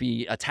than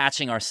be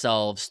attaching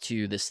ourselves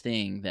to this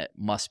thing that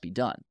must be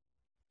done.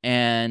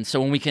 And so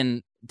when we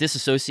can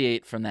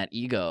disassociate from that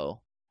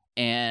ego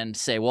and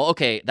say, well,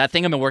 okay, that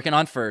thing I've been working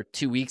on for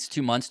 2 weeks,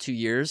 2 months, 2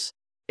 years,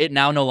 it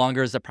now no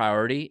longer is a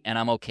priority and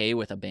I'm okay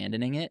with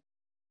abandoning it.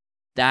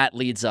 That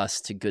leads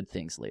us to good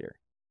things later.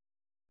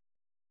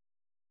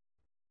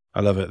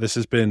 I love it. This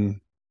has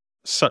been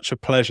such a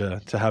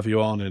pleasure to have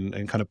you on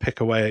and kind of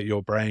pick away at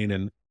your brain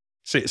and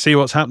see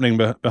what's happening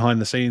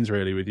behind the scenes,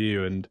 really, with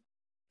you. And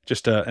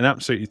just an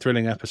absolutely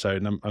thrilling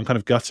episode. And I'm kind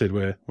of gutted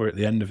we're at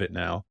the end of it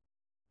now.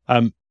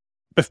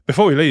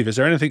 Before we leave, is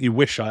there anything you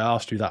wish I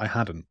asked you that I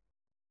hadn't?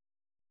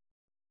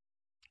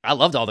 I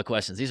loved all the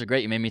questions. These are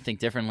great. You made me think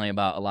differently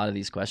about a lot of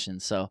these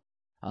questions. So,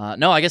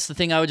 no, I guess the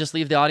thing I would just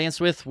leave the audience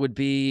with would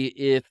be,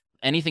 if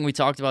anything we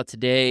talked about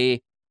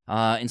today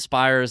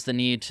inspires the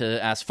need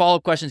to ask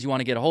follow-up questions, you want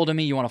to get a hold of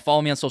me, you want to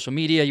follow me on social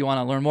media, you want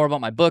to learn more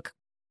about my book,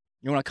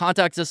 you want to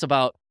contact us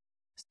about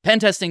pen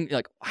testing,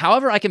 like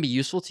however I can be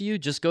useful to you,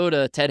 just go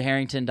to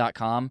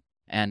tedharrington.com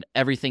and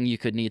everything you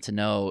could need to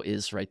know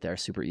is right there.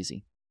 Super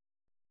easy.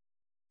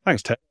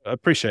 Thanks, Ted. I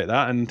appreciate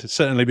that, and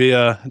certainly be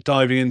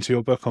diving into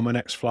your book on my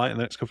next flight in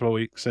the next couple of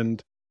weeks.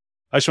 And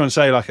I just want to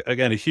say, like,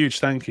 again, a huge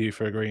thank you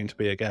for agreeing to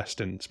be a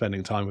guest and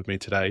spending time with me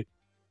today.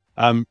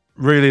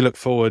 Really look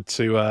forward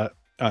to,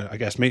 I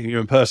guess, meeting you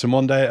in person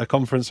one day at a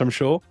conference, I'm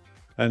sure,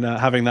 and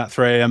having that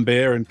 3 a.m.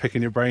 beer and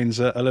picking your brains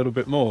a little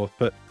bit more.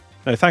 But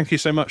no, thank you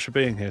so much for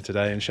being here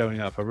today and showing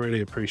up. I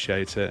really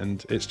appreciate it,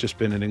 and it's just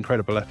been an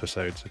incredible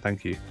episode, so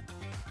thank you.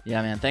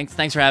 Yeah, man.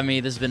 Thanks for having me.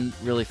 This has been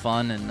really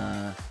fun, and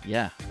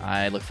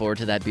I look forward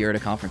to that beer at a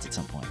conference at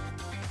some point.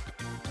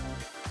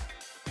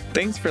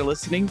 Thanks for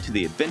listening to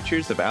the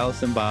Adventures of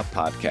Alice and Bob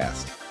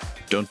podcast.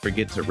 Don't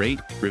forget to rate,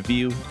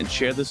 review, and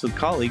share this with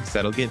colleagues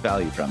that'll get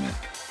value from it.